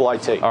 ticker symbol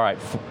IT. All right.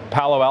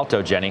 Palo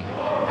Alto, Jenny.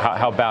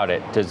 How about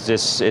it? Is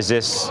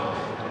this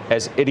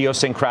as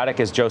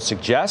idiosyncratic as Joe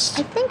suggests?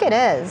 I think it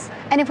is.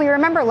 And if we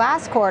remember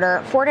last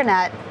quarter,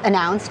 Fortinet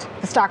announced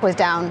the stock was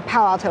down,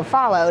 Palo Alto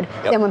followed.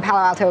 Yep. Then when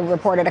Palo Alto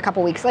reported a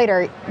couple weeks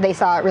later, they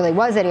saw it really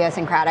was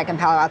idiosyncratic and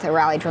Palo Alto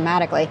rallied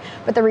dramatically.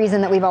 But the reason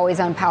that we've always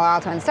owned Palo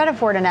Alto instead of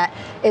Fortinet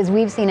is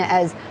we've seen it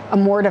as a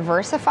more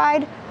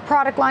diversified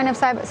product line of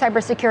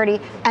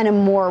cybersecurity and a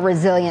more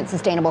resilient,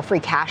 sustainable free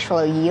cash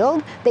flow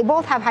yield. They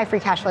both have high free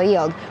cash flow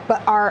yield,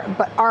 but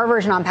our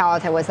version on Palo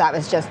Alto was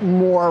just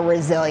more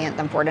resilient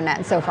than Fortinet,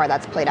 and so far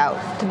that's played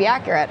out to be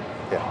accurate.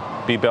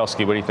 Yeah. B.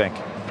 Belsky, what do you think?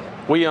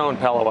 We own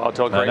Palo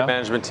Alto, great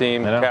management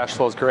team, cash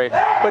flow is great,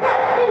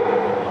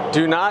 but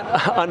do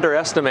not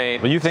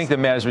underestimate. Well, you think the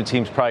management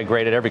team's probably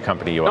great at every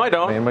company you own. No, I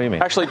don't. I mean, what do you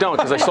mean? Actually don't,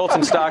 because I sold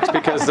some stocks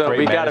because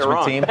we got it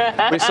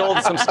wrong. We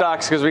sold some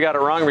stocks because we got it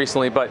wrong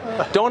recently,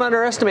 but don't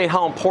underestimate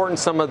how important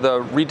some of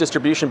the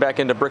redistribution back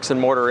into bricks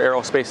and mortar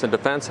aerospace and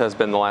defense has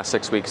been the last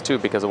 6 weeks, too,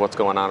 because of what's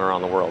going on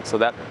around the world. So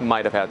that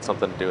might have had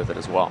something to do with it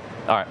as well.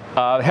 All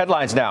right.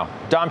 Headlines now.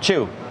 Dom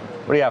Chu,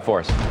 what do you have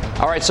for us?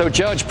 All right, so,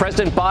 Judge,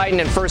 President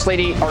Biden and First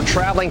Lady are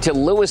traveling to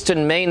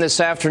Lewiston, Maine this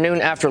afternoon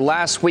after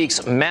last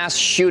week's mass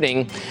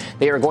shooting.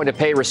 They are going to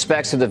pay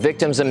respects to the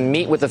victims and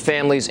meet with the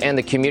families and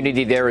the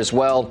community there as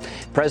well.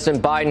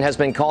 President Biden has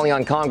been calling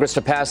on Congress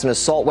to pass an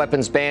assault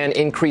weapons ban,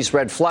 increase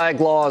red flag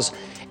laws,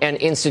 and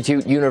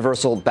institute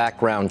universal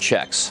background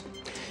checks.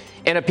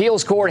 An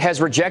appeals court has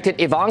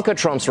rejected Ivanka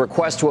Trump's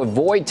request to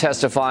avoid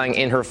testifying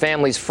in her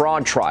family's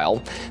fraud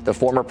trial. The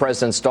former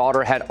president's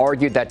daughter had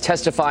argued that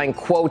testifying,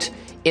 quote,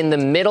 in the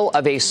middle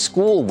of a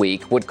school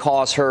week would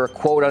cause her,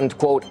 quote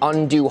unquote,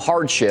 undue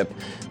hardship.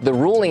 The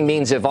ruling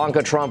means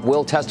Ivanka Trump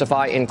will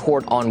testify in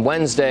court on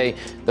Wednesday.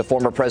 The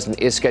former president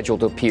is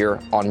scheduled to appear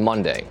on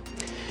Monday.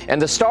 And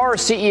the Star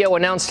CEO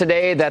announced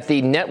today that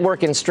the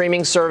network and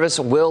streaming service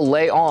will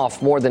lay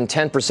off more than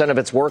 10% of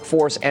its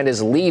workforce and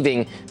is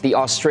leaving the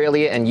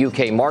Australia and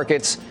UK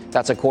markets.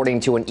 That's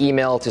according to an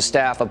email to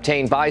staff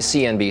obtained by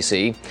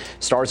CNBC.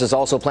 Starz is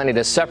also planning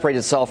to separate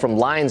itself from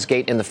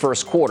Lionsgate in the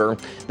first quarter.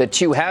 The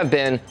two have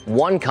been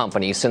one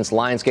company since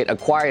Lionsgate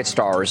acquired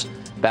Starz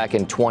back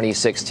in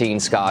 2016.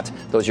 Scott,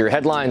 those are your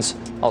headlines.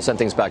 I'll send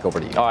things back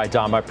over to you. All right,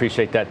 Dom, I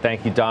appreciate that.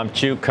 Thank you, Dom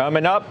Chu.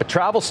 Coming up, a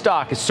travel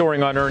stock is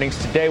soaring on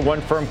earnings today. One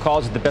firm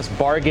calls it the best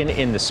bargain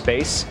in the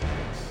space.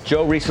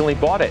 Joe recently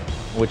bought it,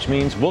 which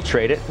means we'll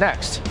trade it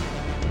next.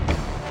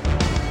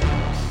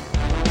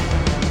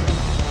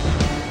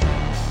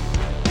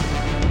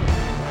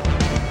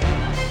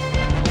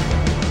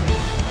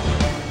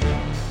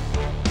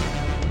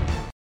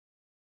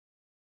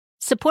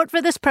 Support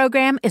for this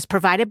program is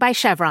provided by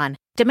Chevron.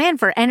 Demand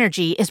for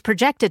energy is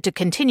projected to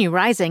continue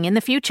rising in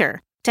the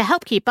future. To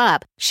help keep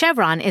up,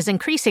 Chevron is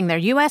increasing their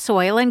U.S.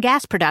 oil and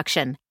gas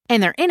production,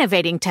 and they're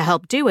innovating to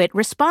help do it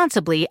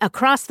responsibly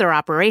across their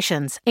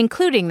operations,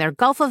 including their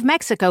Gulf of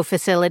Mexico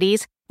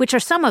facilities, which are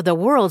some of the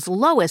world's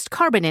lowest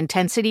carbon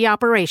intensity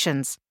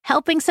operations,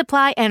 helping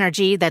supply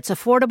energy that's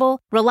affordable,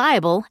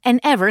 reliable, and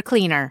ever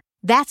cleaner.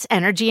 That's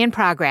energy in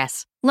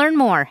progress. Learn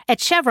more at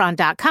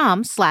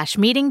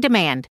chevron.com/meeting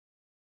demand.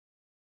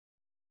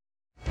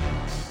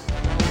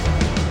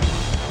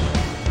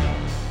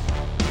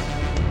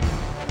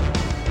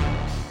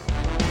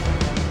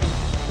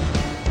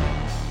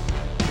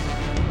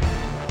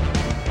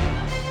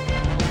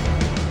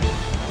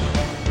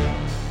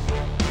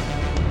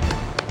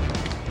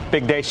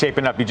 Big day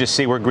shaping up. You just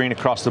see we're green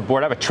across the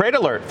board. I have a trade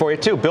alert for you,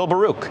 too. Bill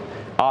Baruch.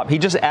 He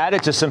just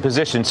added to some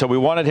positions, so we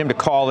wanted him to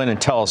call in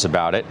and tell us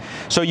about it.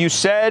 So you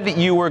said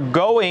you were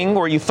going,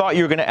 or you thought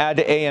you were going to add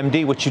to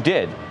AMD, which you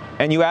did.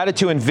 And you added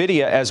to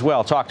NVIDIA as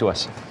well. Talk to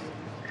us.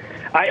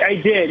 I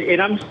did,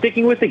 and I'm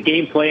sticking with the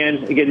game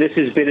plan. Again, this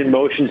has been in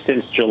motion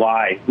since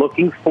July,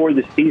 looking for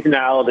the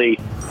seasonality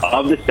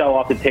of the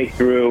sell-off to take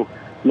through,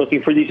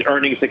 looking for these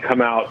earnings to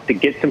come out to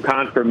get some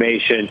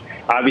confirmation.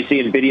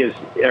 Obviously, NVIDIA's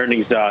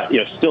earnings,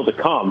 still to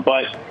come.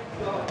 But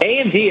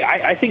AMD,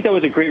 I think that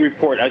was a great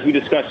report, as we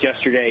discussed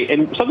yesterday,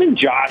 and something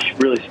Josh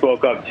really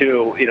spoke of,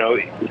 too.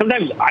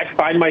 Sometimes I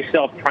find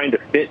myself trying to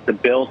fit the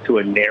bill to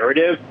a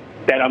narrative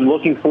that I'm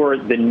looking for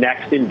the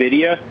next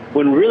NVIDIA,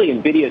 when really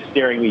NVIDIA is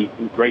staring me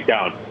right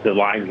down the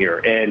line here.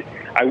 And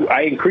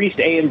I increased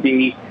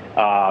AMD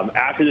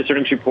after this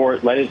earnings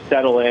report, let it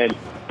settle in,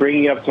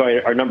 bringing it up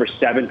to our number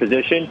 7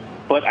 position.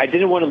 But I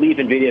didn't want to leave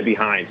NVIDIA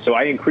behind. So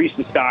I increased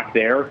the stock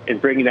there and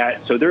bringing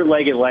that. So they're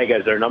leg and leg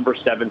as their number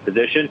 7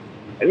 position.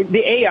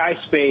 The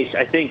AI space,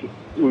 I think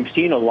we've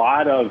seen a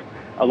lot of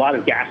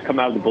gas come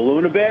out of the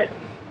balloon a bit.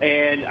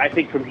 And I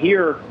think from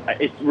here,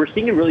 we're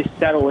seeing it really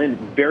settle in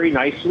very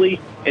nicely.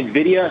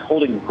 NVIDIA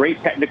holding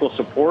great technical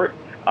support.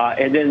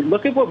 And then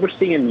look at what we're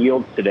seeing in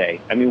yields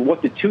today. I mean,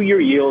 what the 2-year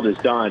yield has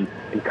done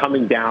in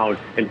coming down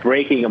and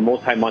breaking a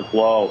multi-month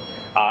low.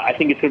 I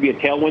think it's going to be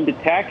a tailwind to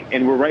tech,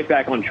 and we're right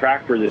back on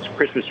track for this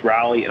Christmas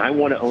rally, and I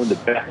want to own the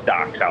best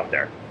stocks out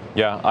there.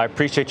 Yeah, I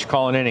appreciate you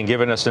calling in and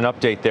giving us an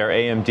update there.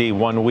 AMD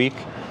 1 week,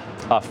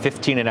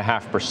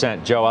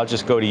 15.5%. Joe, I'll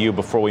just go to you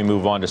before we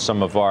move on to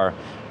some of our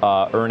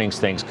earnings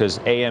things, because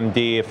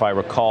AMD, if I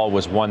recall,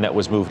 was one that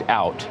was moved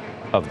out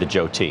of the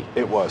Joe T.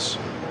 It was.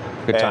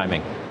 Good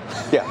timing.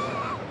 Yeah.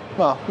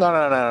 Well, no.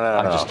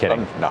 I'm just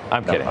kidding.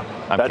 I'm kidding.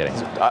 I'm kidding.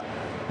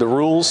 The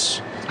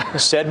rules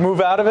said move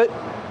out of it,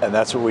 and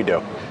that's what we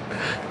do.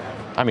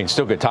 I mean,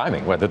 still good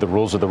timing, whether the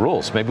rules are the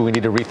rules. Maybe we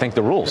need to rethink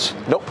the rules.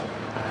 Nope.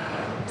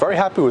 Very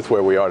happy with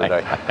where we are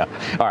today.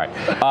 All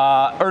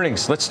right.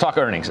 Earnings. Let's talk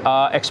earnings.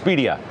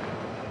 Expedia.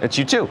 It's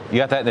you, too. You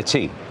got that in the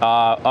T.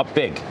 Up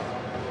big.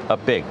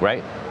 Up big,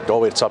 right?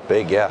 Oh, it's up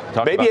big, yeah.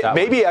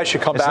 Maybe I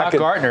should come it's back. It's not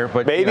Gartner,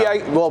 but maybe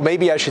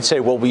maybe I should say,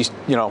 well, we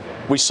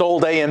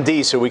sold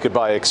AMD so we could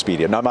buy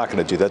Expedia. No, I'm not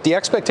going to do that. The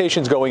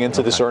expectations going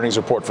into this earnings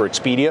report for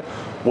Expedia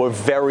were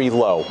very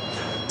low.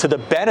 To the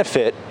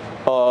benefit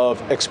of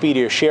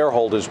Expedia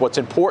shareholders, what's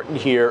important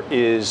here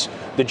is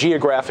the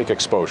geographic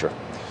exposure.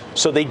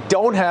 So they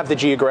don't have the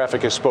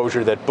geographic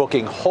exposure that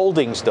Booking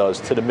Holdings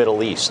does to the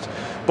Middle East.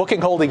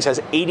 Booking Holdings has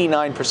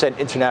 89%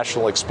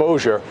 international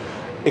exposure.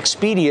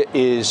 Expedia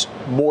is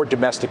more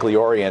domestically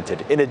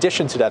oriented. In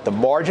addition to that, the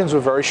margins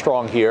were very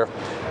strong here.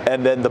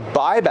 And then the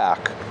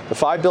buyback, the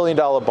 $5 billion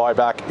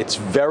buyback, it's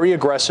very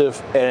aggressive,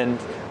 and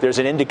there's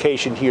an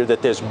indication here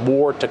that there's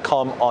more to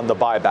come on the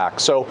buyback.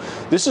 So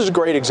this is a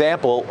great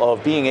example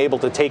of being able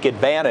to take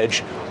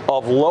advantage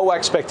of low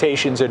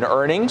expectations in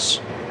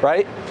earnings,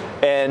 right?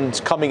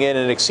 And coming in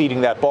and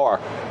exceeding that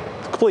bar.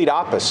 Complete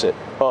opposite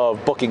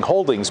of Booking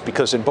Holdings,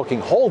 because in Booking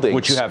Holdings,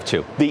 which you have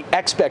too, in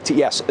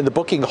the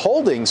Booking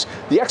Holdings,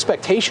 the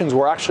expectations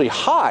were actually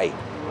high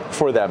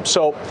for them.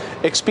 So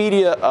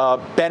Expedia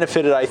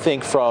benefited, I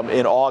think, from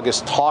in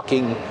August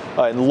talking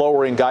and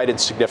lowering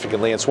guidance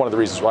significantly. It's one of the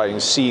reasons why you're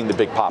seeing the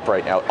big pop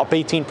right now, up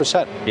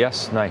 18%.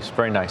 Yes, nice,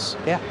 very nice.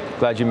 Yeah,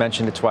 glad you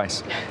mentioned it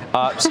twice.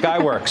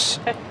 Skyworks,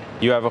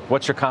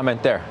 what's your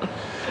comment there?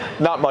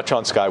 Not much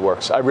on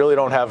Skyworks. I really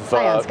don't have.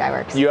 I own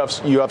Skyworks.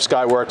 You have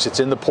Skyworks. It's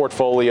in the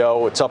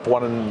portfolio. It's up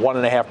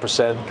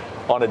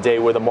 1.5% on a day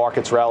where the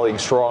market's rallying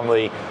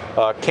strongly.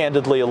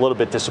 Candidly, a little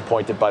bit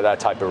disappointed by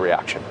that type of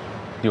reaction.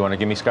 You want to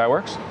give me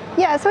Skyworks?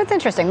 Yeah, so it's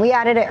interesting. We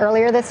added it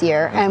earlier this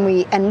year,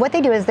 and what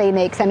they do is they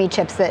make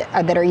semi-chips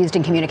that are used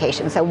in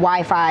communication. So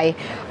Wi-Fi,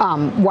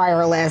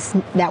 wireless,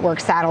 network,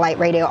 satellite,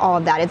 radio, all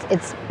of that.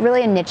 It's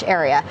really a niche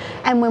area.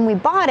 And when we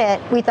bought it,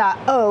 we thought,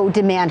 oh,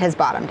 demand has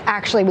bottomed.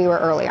 Actually, we were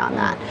early on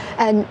that.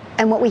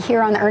 And what we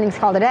hear on the earnings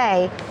call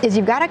today is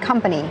you've got a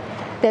company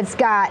that's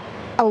got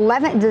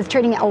that's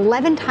trading at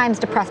 11 times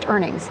depressed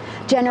earnings,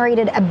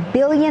 generated $1.6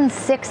 billion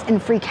in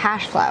free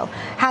cash flow,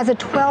 has a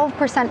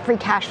 12% free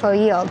cash flow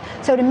yield.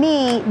 So to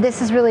me,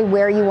 this is really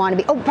where you want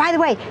to be. Oh, by the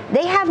way,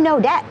 they have no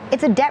debt.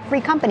 It's a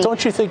debt-free company.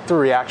 Don't you think the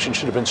reaction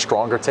should have been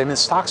stronger? I mean, the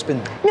stock's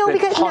been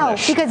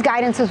punished. Because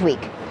guidance was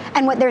weak.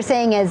 And what they're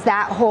saying is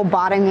that whole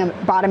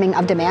bottoming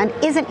of demand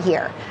isn't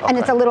here, and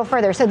it's a little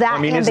further. So that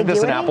ambiguity. Isn't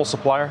this an Apple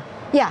supplier?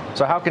 Yeah.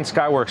 So how can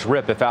Skyworks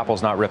rip if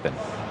Apple's not ripping?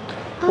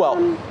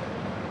 Well.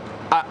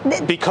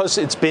 Because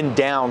it's been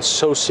down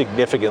so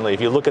significantly. If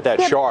you look at that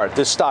chart,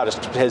 this stock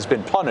has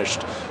been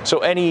punished. So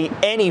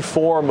any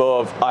form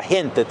of a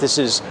hint that this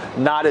is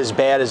not as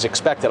bad as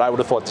expected, I would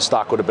have thought the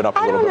stock would have been up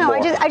a little bit more.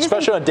 I just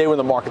especially on a day when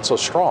the market's so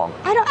strong.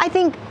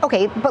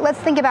 But let's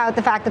think about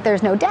the fact that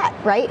there's no debt,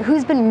 right?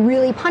 Who's been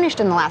really punished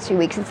in the last few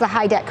weeks? It's the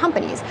high debt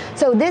companies.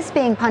 So this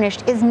being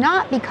punished is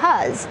not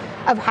because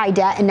of high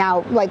debt, and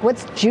now,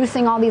 what's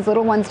juicing all these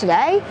little ones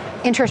today?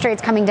 Interest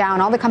rates coming down,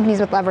 all the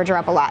companies with leverage are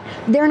up a lot.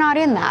 They're not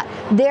in that.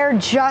 They're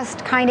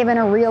just kind of in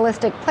a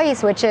realistic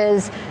place, which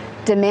is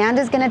Demand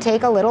is going to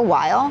take a little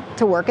while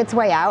to work its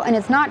way out, and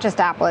it's not just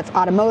Apple, it's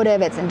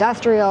automotive, it's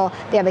industrial.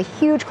 They have a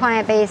huge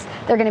client base.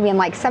 They're going to be in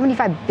like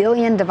 75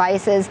 billion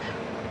devices,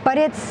 but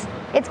it's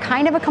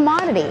kind of a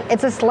commodity.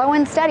 It's a slow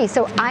and steady,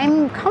 so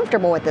I'm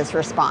comfortable with this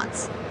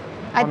response.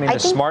 I think the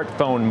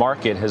smartphone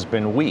market has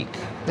been weak.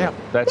 Yeah.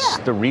 That's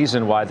the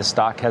reason why the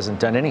stock hasn't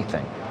done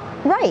anything.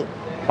 Right.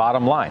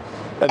 Bottom line.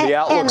 And the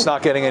outlook's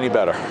not getting any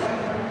better.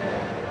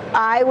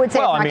 I would say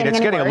it's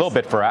getting a little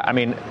bit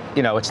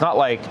it's not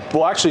like...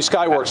 Well, actually,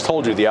 Skyworks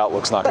told you the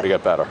outlook's not going to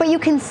get better. But you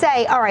can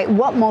say, all right,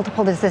 what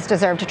multiple does this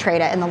deserve to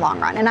trade at in the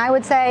long run? And I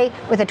would say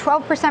with a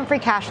 12% free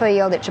cash flow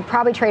yield, it should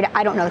probably trade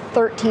at,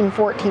 13,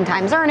 14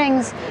 times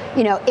earnings.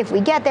 If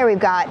we get there, we've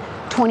got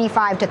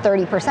 25 to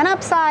 30%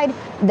 upside.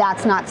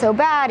 That's not so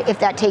bad. If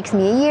that takes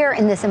me a year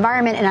in this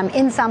environment and I'm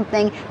in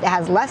something that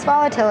has less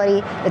volatility,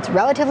 that's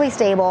relatively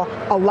stable,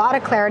 a lot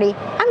of clarity,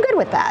 I'm good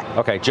with that.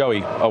 Okay,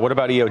 Joey, what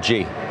about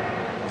EOG?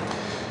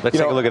 Let's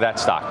take a look at that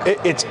stock.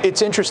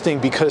 It's interesting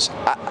because,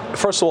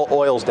 first of all,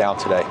 oil's down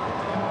today.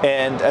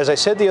 And as I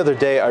said the other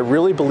day, I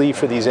really believe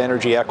for these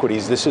energy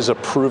equities, this is a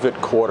prove-it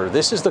quarter.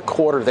 This is the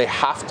quarter they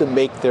have to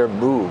make their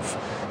move.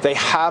 They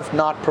have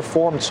not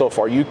performed so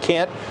far. You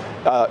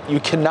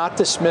cannot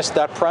dismiss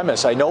that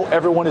premise. I know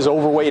everyone is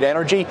overweight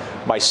energy,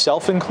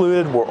 myself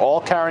included. We're all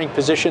carrying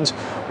positions,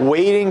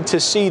 waiting to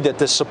see that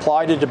the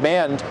supply to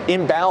demand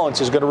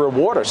imbalance is going to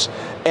reward us.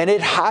 And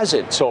it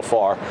hasn't so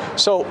far.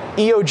 So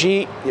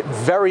EOG,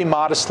 very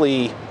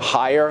modestly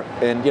higher,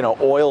 and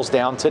oil's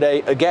down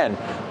today. Again,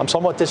 I'm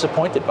somewhat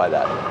disappointed by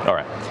that. All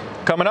right.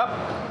 Coming up,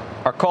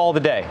 our call of the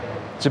day.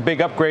 It's a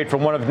big upgrade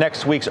from one of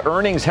next week's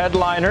earnings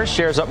headliners.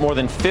 Shares up more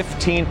than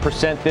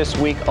 15% this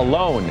week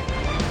alone.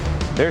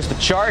 There's the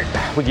chart.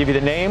 We give you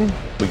the name.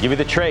 We give you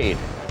the trade.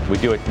 We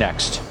do it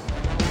next.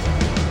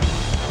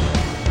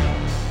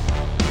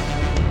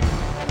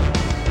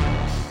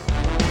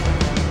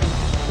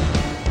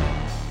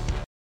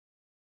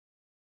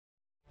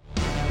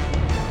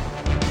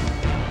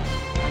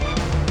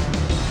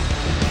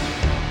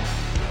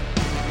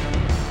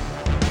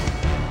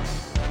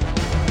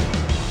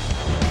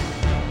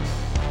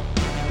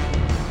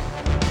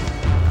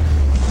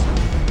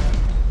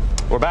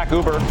 We're back.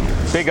 Uber,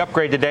 big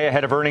upgrade today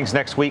ahead of earnings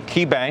next week.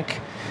 KeyBank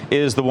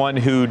is the one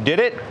who did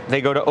it.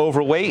 They go to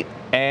overweight,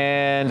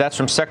 and that's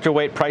from sector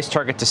weight price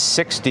target to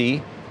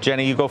 60.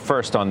 Jenny, you go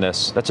first on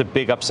this. That's a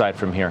big upside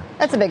from here.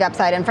 That's a big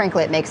upside, and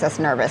frankly, it makes us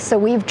nervous. So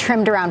we've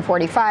trimmed around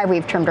 45,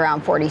 we've trimmed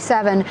around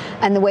 47,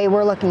 and the way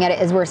we're looking at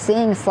it is we're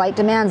seeing slight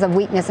demands of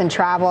weakness in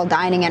travel,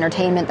 dining,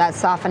 entertainment. That's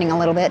softening a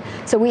little bit.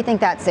 So we think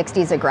that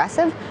 60 is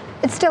aggressive.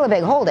 It's still a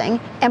big holding.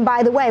 And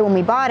by the way, when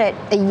we bought it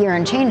a year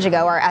and change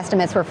ago, our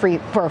estimates were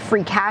for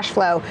free cash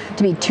flow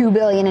to be $2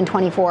 billion in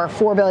 24,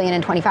 $4 billion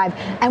in 25,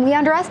 and we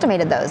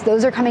underestimated those.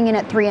 Those are coming in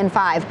at 3 and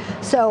 5.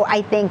 So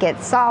I think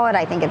it's solid.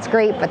 I think it's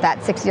great, but that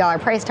 $60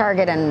 price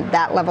target and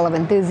that level of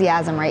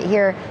enthusiasm right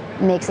here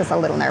makes us a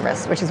little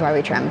nervous, which is why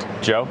we trimmed.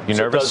 Joe, you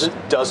nervous?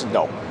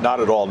 No,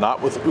 not at all.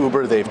 Not with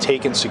Uber. They've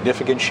taken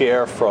significant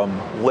share from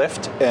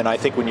Lyft, and I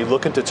think when you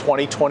look into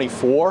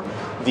 2024,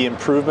 the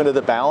improvement of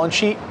the balance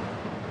sheet,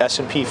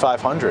 S&P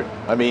 500.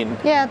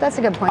 Yeah, that's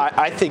a good point.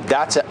 I think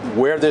that's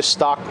where this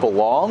stock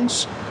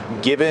belongs,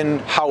 given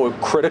how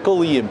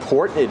critically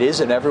important it is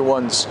in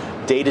everyone's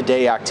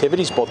day-to-day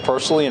activities, both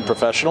personally and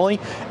professionally.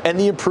 And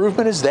the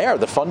improvement is there.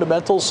 The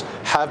fundamentals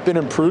have been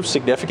improved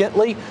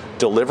significantly.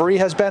 Delivery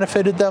has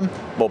benefited them.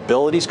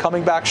 Mobility's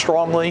coming back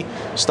strongly.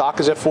 Stock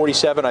is at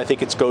 47. I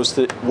think it goes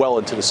well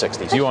into the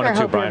 60s. You own it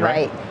too, Brian,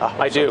 right?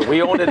 I do.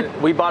 We owned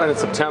it. We bought it in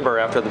September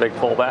after the big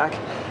pullback.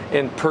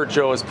 And per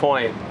Joe's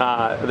point,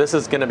 this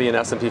is going to be an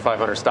S&P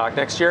 500 stock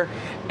next year,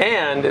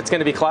 and it's going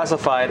to be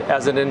classified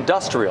as an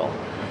industrial.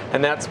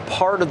 And that's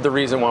part of the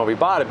reason why we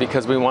bought it,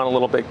 because we want a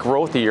little bit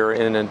growthier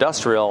in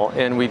industrial,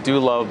 and we do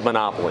love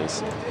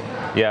monopolies.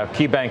 Yeah,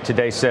 KeyBank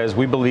today says,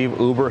 we believe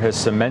Uber has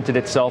cemented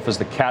itself as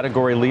the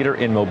category leader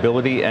in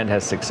mobility and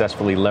has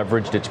successfully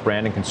leveraged its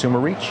brand and consumer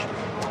reach.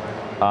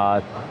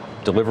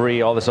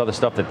 Delivery, all this other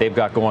stuff that they've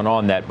got going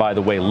on that, by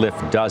the way,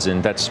 Lyft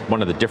doesn't. That's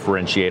one of the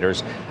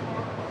differentiators.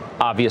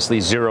 Obviously,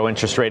 zero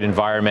interest rate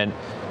environment,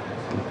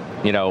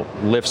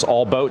 lifts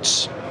all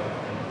boats.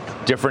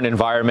 Different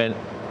environment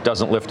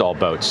doesn't lift all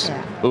boats.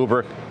 Yeah.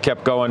 Uber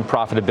kept going,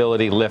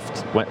 profitability,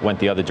 Lyft went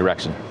the other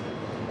direction.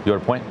 You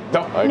had a point?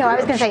 No, I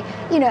was going to say,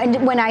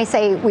 and when I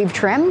say we've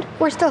trimmed,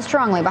 we're still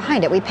strongly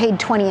behind it. We paid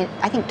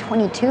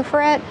 22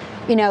 for it.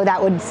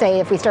 That would say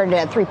if we started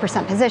at a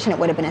 3% position, it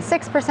would have been a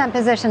 6%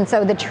 position.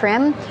 So the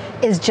trim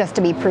is just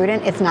to be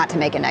prudent. It's not to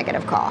make a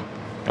negative call.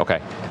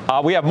 Okay.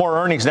 We have more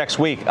earnings next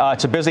week.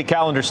 It's a busy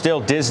calendar still.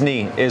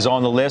 Disney is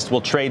on the list.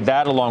 We'll trade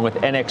that along with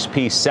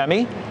NXP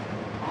Semi.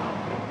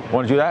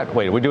 Want to do that?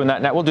 Wait, are we doing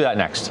that now? We'll do that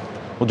next.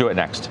 We'll do it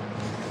next.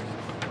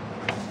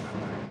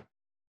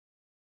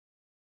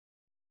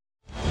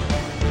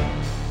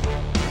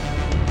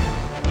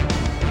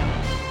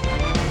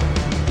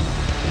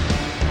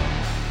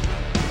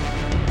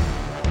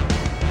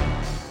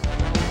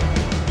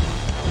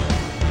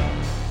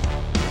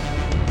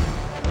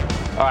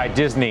 All right,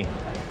 Disney.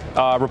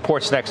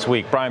 reports next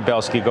week. Brian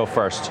Belsky, go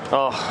first.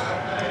 Oh.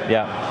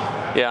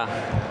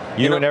 Yeah.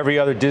 You and every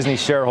other Disney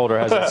shareholder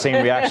has that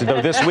same reaction,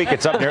 though this week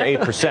it's up near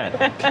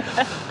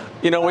 8%.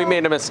 We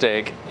made a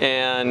mistake,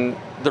 and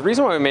the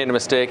reason why we made a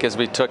mistake is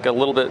we took a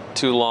little bit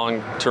too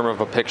long-term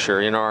of a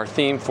picture. Our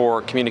theme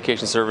for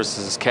communication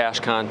services is cash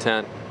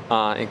content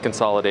and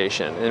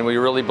consolidation, and we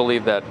really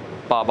believe that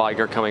Bob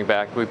Iger coming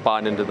back, we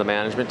bought into the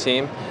management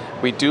team.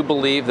 We do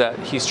believe that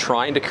he's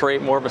trying to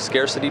create more of a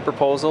scarcity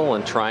proposal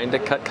and trying to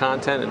cut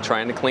content and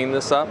trying to clean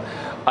this up.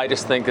 I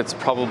just think it's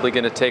probably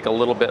going to take a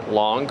little bit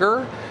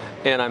longer,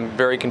 and I'm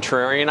very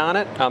contrarian on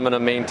it. I'm going to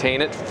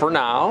maintain it for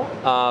now,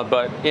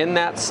 but in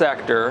that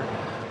sector,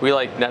 we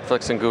like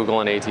Netflix and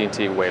Google and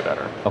AT&T way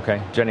better.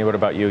 Okay, Jenny, what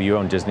about you? You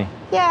own Disney.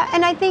 Yeah,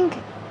 and I think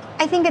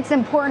it's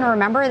important to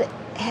remember that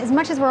as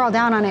much as we're all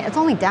down on it, it's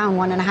only down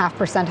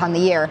 1.5% on the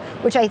year,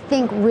 which I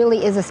think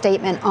really is a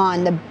statement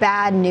on the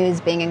bad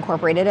news being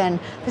incorporated. And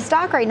the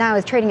stock right now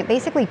is trading at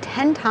basically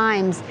 10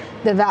 times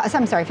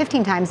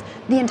 15 times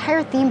the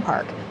entire theme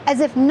park, as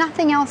if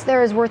nothing else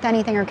there is worth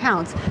anything or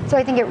counts. So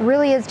I think it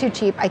really is too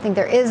cheap. I think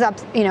there is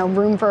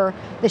room for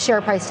the share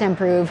price to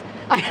improve.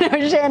 I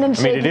know Shannon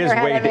shaking her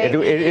head at me.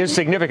 It is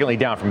significantly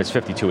down from its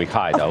 52-week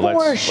high, though.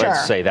 For sure.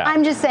 Let's say that.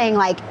 I'm just saying,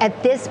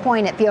 at this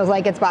point, it feels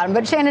like it's bottom.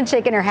 But Shannon's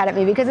shaking her head at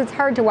me because it's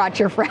hard to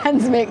watch your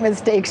friends make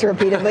mistakes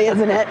repeatedly,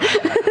 isn't it?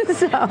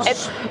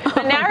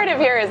 The narrative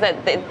here is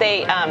that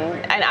they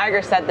and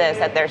Iger said this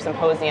at their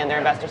symposium, their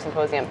investor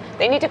symposium,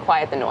 they need to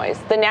quiet the noise.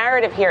 The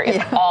narrative here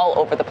is all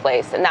over the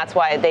place, and that's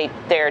why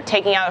they're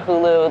taking out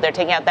Hulu, they're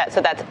taking out that, so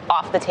that's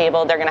off the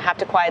table. They're going to have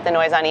to quiet the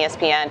noise on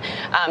ESPN.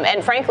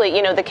 And frankly,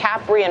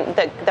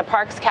 the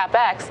park's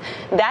CapEx,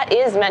 that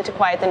is meant to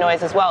quiet the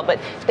noise as well, but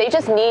they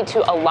just need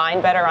to align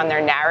better on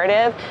their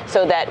narrative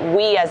so that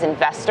we as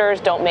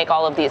investors don't make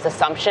all of these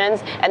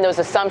assumptions, and those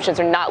assumptions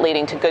are not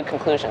leading to good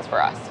conclusions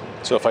for us.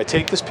 So if I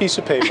take this piece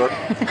of paper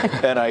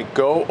and I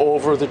go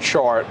over the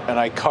chart and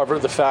I cover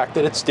the fact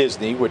that it's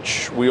Disney,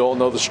 which we all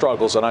know the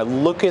struggles, and I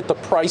look at the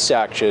price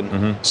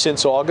action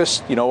since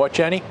August, you know what,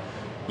 Jenny?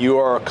 You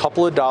are a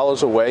couple of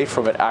dollars away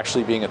from it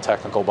actually being a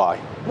technical buy.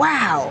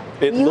 Wow.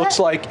 It looks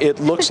like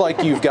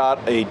you've got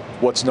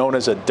what's known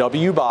as a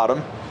W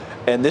bottom,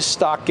 and this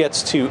stock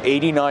gets to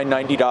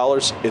 $89,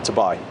 $90, it's a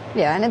buy.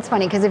 Yeah, and it's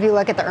funny because if you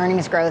look at the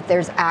earnings growth,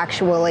 there's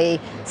actually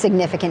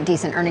significant,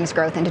 decent earnings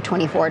growth into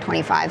 24,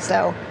 25.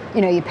 So,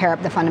 you pair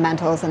up the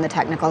fundamentals and the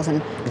technicals,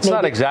 and it's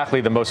not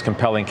exactly the most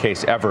compelling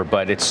case ever,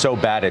 but it's so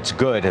bad it's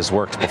good has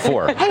worked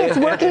before. Hey, it's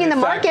working in the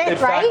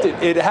market, right? In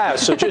fact, it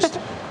has. So just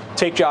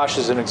take Josh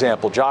as an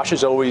example. Josh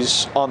is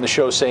always on the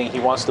show saying he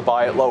wants to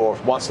buy it low or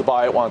wants to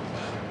buy it one.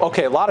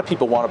 Okay, a lot of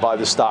people want to buy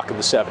this stock in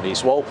the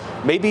 70s. Well,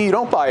 maybe you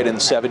don't buy it in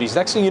the 70s.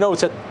 Next thing you know,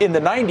 it's in the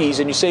 90s,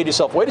 and you say to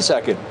yourself, wait a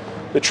second,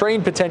 the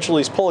train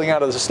potentially is pulling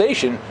out of the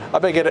station. I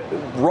better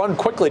run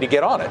quickly to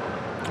get on it.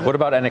 What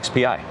about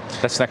NXPI?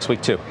 That's next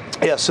week, too.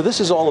 Yeah, so this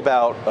is all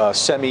about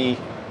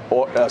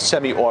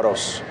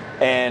semi-autos.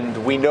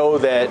 And we know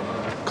that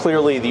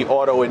clearly the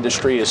auto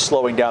industry is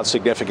slowing down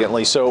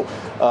significantly. So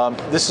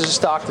this is a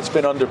stock that's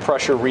been under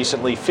pressure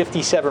recently.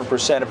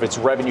 57% of its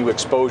revenue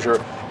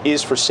exposure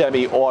is for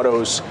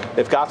semi-autos.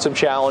 They've got some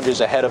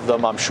challenges ahead of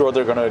them. I'm sure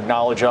they're going to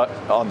acknowledge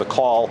on the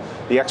call.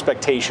 The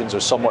expectations are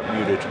somewhat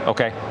muted.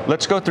 Okay,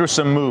 let's go through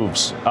some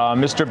moves.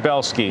 Mr.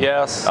 Belsky.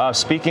 Yes.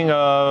 Speaking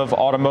of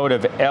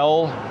automotive,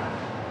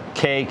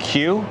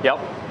 LKQ. Yep.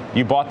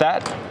 You bought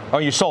that? Oh,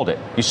 you sold it.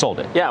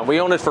 Yeah, we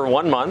own it for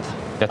 1 month.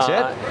 That's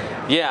it?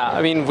 Yeah,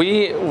 I mean,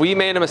 we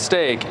made a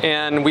mistake,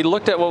 and we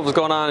looked at what was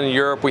going on in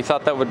Europe. We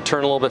thought that would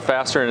turn a little bit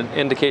faster, and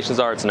indications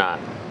are it's not.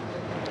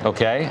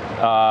 Okay.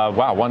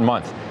 Wow, 1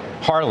 month.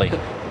 Harley.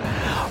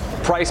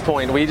 Price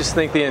point. We just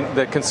think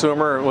the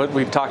consumer, what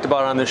we've talked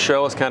about on this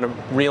show, is kind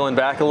of reeling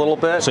back a little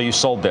bit. So you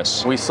sold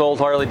this? We sold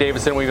Harley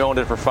Davidson. We've owned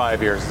it for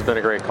 5 years. It's been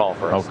a great call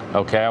for us.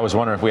 Okay, I was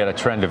wondering if we had a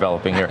trend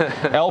developing here.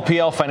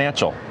 LPL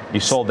Financial. You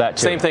sold that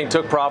too. Same thing,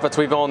 took profits.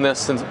 We've owned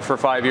this for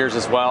 5 years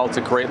as well. It's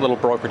a great little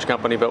brokerage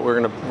company, but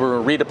we're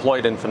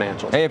redeployed in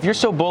financials. Hey, if you're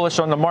so bullish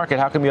on the market,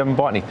 how come you haven't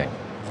bought anything?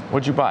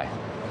 What'd you buy?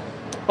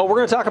 Oh, we're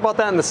going to talk about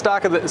that in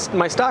the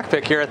my stock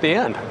pick here at the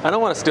end. I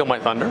don't want to steal my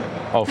thunder.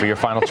 Oh, for your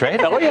final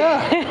trade? Oh,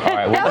 yeah. All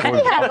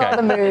right. All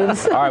the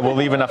moves. All right, we'll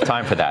leave enough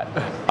time for that.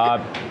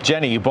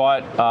 Jenny, you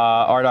bought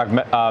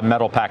Ardagh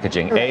Metal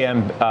Packaging, right.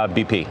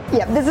 AMBP.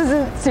 Yeah, this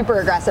isn't super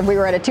aggressive. We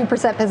were at a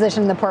 2%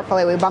 position in the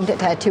portfolio. We bumped it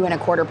to a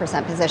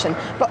 2.25% position.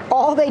 But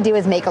all they do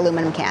is make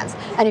aluminum cans.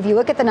 And if you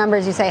look at the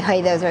numbers, you say,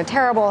 hey, those are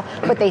terrible.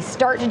 But they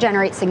start to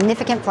generate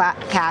significant flat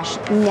cash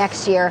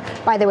next year.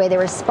 By the way, they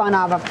were spun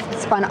off of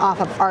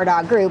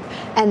Ardagh Group.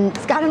 And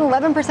it's got an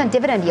 11%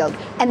 dividend yield.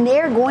 And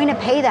they're going to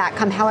pay that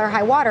come hell or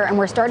high water. And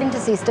we're starting to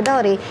see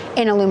stability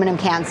in aluminum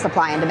cans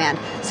supply and demand.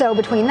 So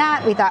between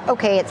that, we thought,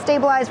 okay, it's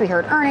stabilized. We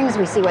heard earnings.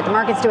 We see what the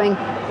market's doing.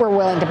 We're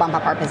willing to bump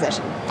up our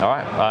position. All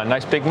right.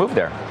 Nice big move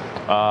there.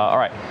 All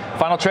right.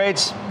 Final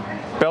trades.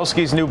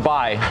 Belsky's new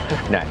buy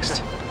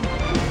next.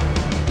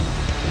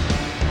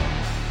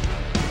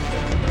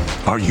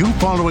 Are you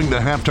following the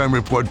Halftime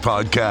Report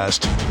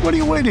podcast? What are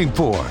you waiting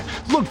for?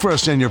 Look for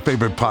us in your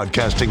favorite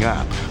podcasting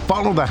app.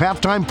 Follow the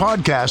Halftime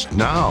Podcast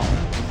now.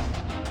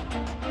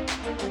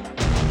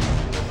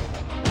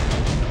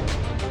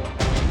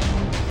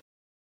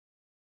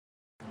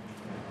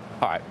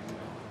 All right,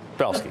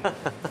 Belsky,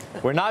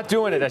 we're not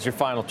doing it as your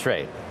final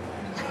trade.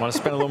 Want to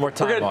spend a little more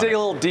time on it. We're going to dig a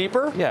little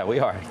deeper? Yeah, we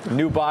are.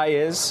 New buy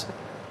is?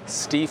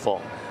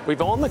 Stiefel. We've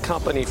owned the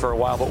company for a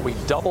while, but we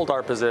doubled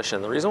our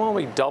position. The reason why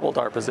we doubled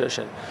our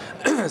position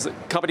is the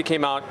company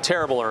came out,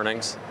 terrible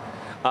earnings.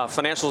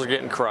 Financials are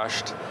getting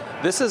crushed.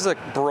 This is a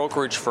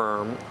brokerage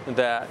firm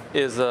that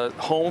is a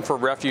home for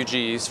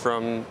refugees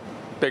from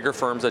bigger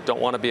firms that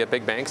don't want to be at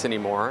big banks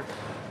anymore.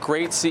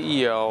 Great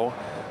CEO.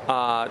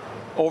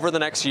 Over the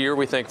next year,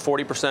 we think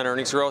 40%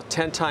 earnings growth,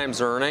 10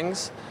 times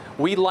earnings.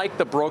 We like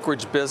the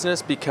brokerage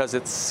business because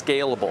it's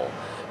scalable.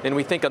 And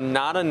we think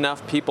not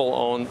enough people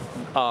own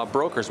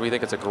brokers. We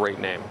think it's a great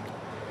name.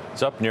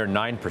 It's up near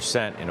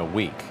 9% in a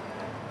week.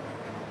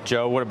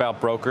 Joe, what about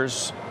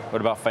brokers?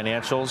 What about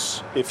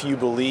financials? If you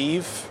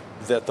believe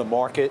that the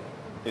market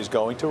is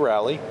going to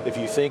rally, if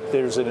you think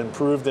there's an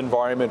improved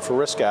environment for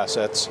risk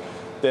assets,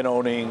 then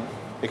owning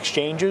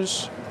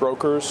exchanges,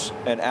 brokers,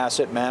 and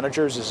asset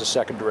managers is a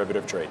second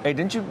derivative trade. Hey,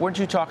 weren't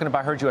you talking about,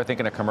 I heard you, I think,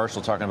 in a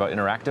commercial talking about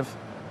Interactive?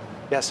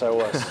 Yes, I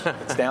was.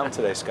 It's down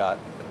today, Scott.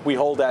 We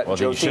hold that. Well,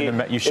 you shouldn't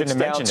have mentioned it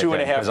then,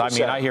 because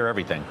I hear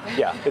everything.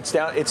 Yeah, it's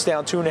down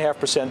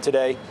 2.5%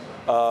 today.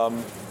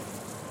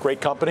 Great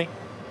company.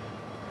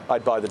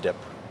 I'd buy the dip.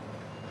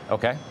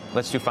 Okay,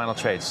 let's do final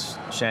trades.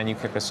 Shan, you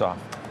kick us off.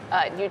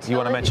 You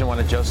want to mention one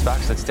of Joe's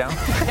stocks that's down?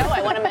 No,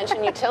 I want to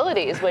mention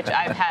utilities, which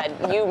I've had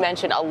you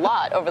mention a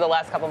lot over the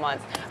last couple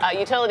months.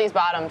 Utilities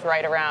bottomed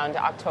right around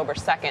October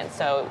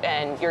 2nd,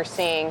 and you're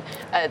seeing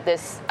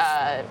this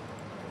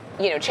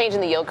change in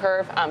the yield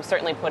curve,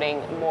 certainly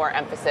putting more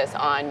emphasis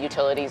on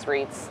utilities,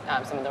 REITs,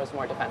 some of those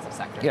more defensive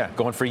sectors. Yeah,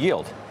 going for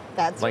yield.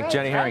 That's like right.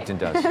 Jenny Harrington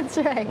does. That's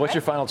right. What's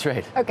your final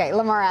trade? Okay,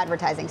 Lamar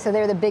Advertising. So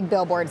they're the big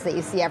billboards that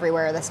you see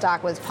everywhere. The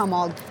stock was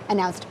pummeled,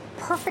 announced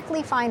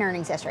perfectly fine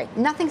earnings yesterday.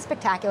 Nothing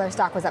spectacular.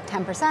 Stock was up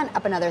 10%,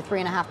 up another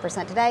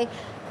 3.5% today.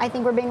 I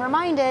think we're being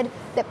reminded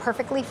that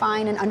perfectly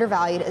fine and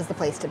undervalued is the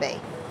place to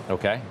be.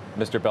 Okay,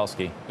 Mr.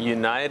 Belsky.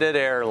 United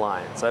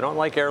Airlines. I don't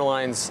like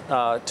airlines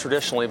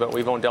traditionally, but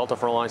we've owned Delta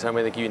for a long time.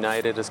 We think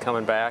United is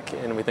coming back,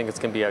 and we think it's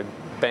going to be a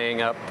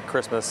bang-up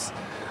Christmas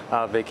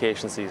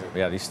vacation season.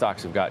 Yeah, these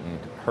stocks have gotten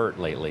hurt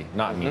lately.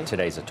 Not me.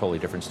 Today's a totally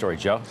different story.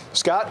 Joe?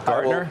 Scott?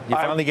 Gartner? You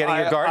finally getting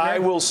your Gartner? I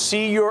will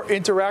see your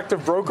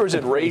Interactive Brokers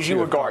and raise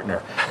you a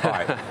Gartner. All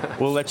right.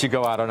 We'll let you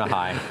go out on a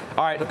high.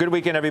 All right. Good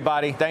weekend,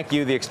 everybody. Thank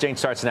you. The exchange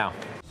starts now.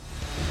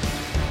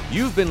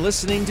 You've been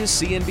listening to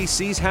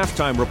CNBC's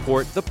Halftime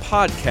Report, the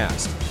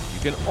podcast. You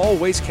can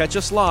always catch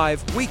us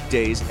live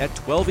weekdays at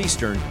 12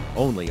 Eastern,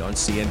 only on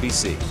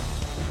CNBC.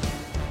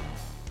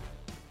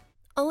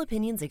 All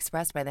opinions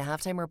expressed by the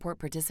Halftime Report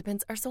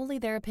participants are solely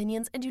their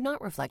opinions and do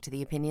not reflect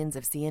the opinions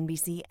of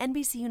CNBC,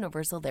 NBC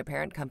Universal, their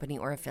parent company,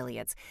 or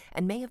affiliates,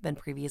 and may have been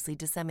previously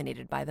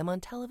disseminated by them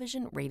on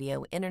television,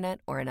 radio,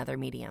 internet, or another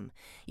medium.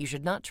 You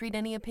should not treat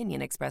any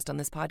opinion expressed on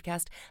this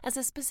podcast as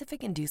a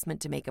specific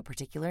inducement to make a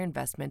particular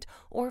investment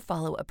or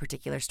follow a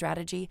particular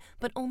strategy,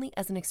 but only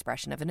as an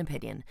expression of an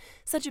opinion.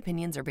 Such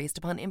opinions are based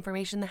upon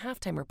information the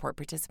Halftime Report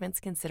participants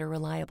consider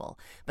reliable,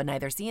 but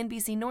neither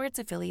CNBC nor its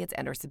affiliates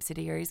and or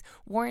subsidiaries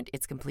warrant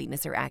its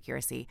completeness or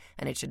accuracy,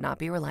 and it should not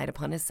be relied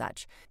upon as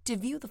such. To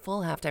view the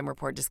full Halftime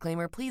Report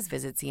disclaimer, please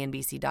visit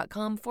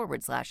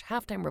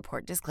cnbc.com/halftime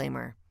report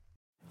disclaimer.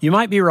 You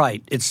might be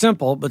right. It's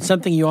simple, but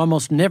something you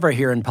almost never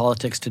hear in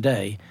politics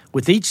today,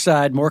 with each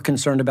side more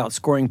concerned about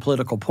scoring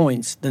political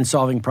points than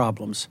solving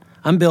problems.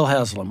 I'm Bill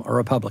Haslam, a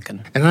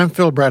Republican. And I'm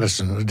Phil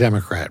Bredesen, a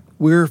Democrat.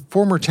 We're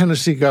former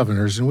Tennessee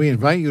governors, and we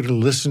invite you to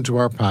listen to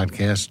our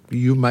podcast,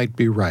 You Might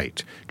Be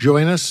Right.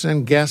 Join us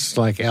and guests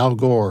like Al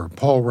Gore,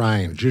 Paul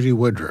Ryan, Judy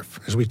Woodruff,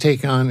 as we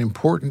take on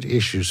important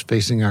issues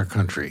facing our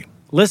country.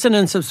 Listen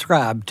and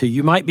subscribe to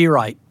You Might Be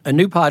Right, a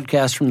new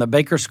podcast from the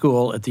Baker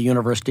School at the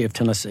University of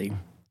Tennessee.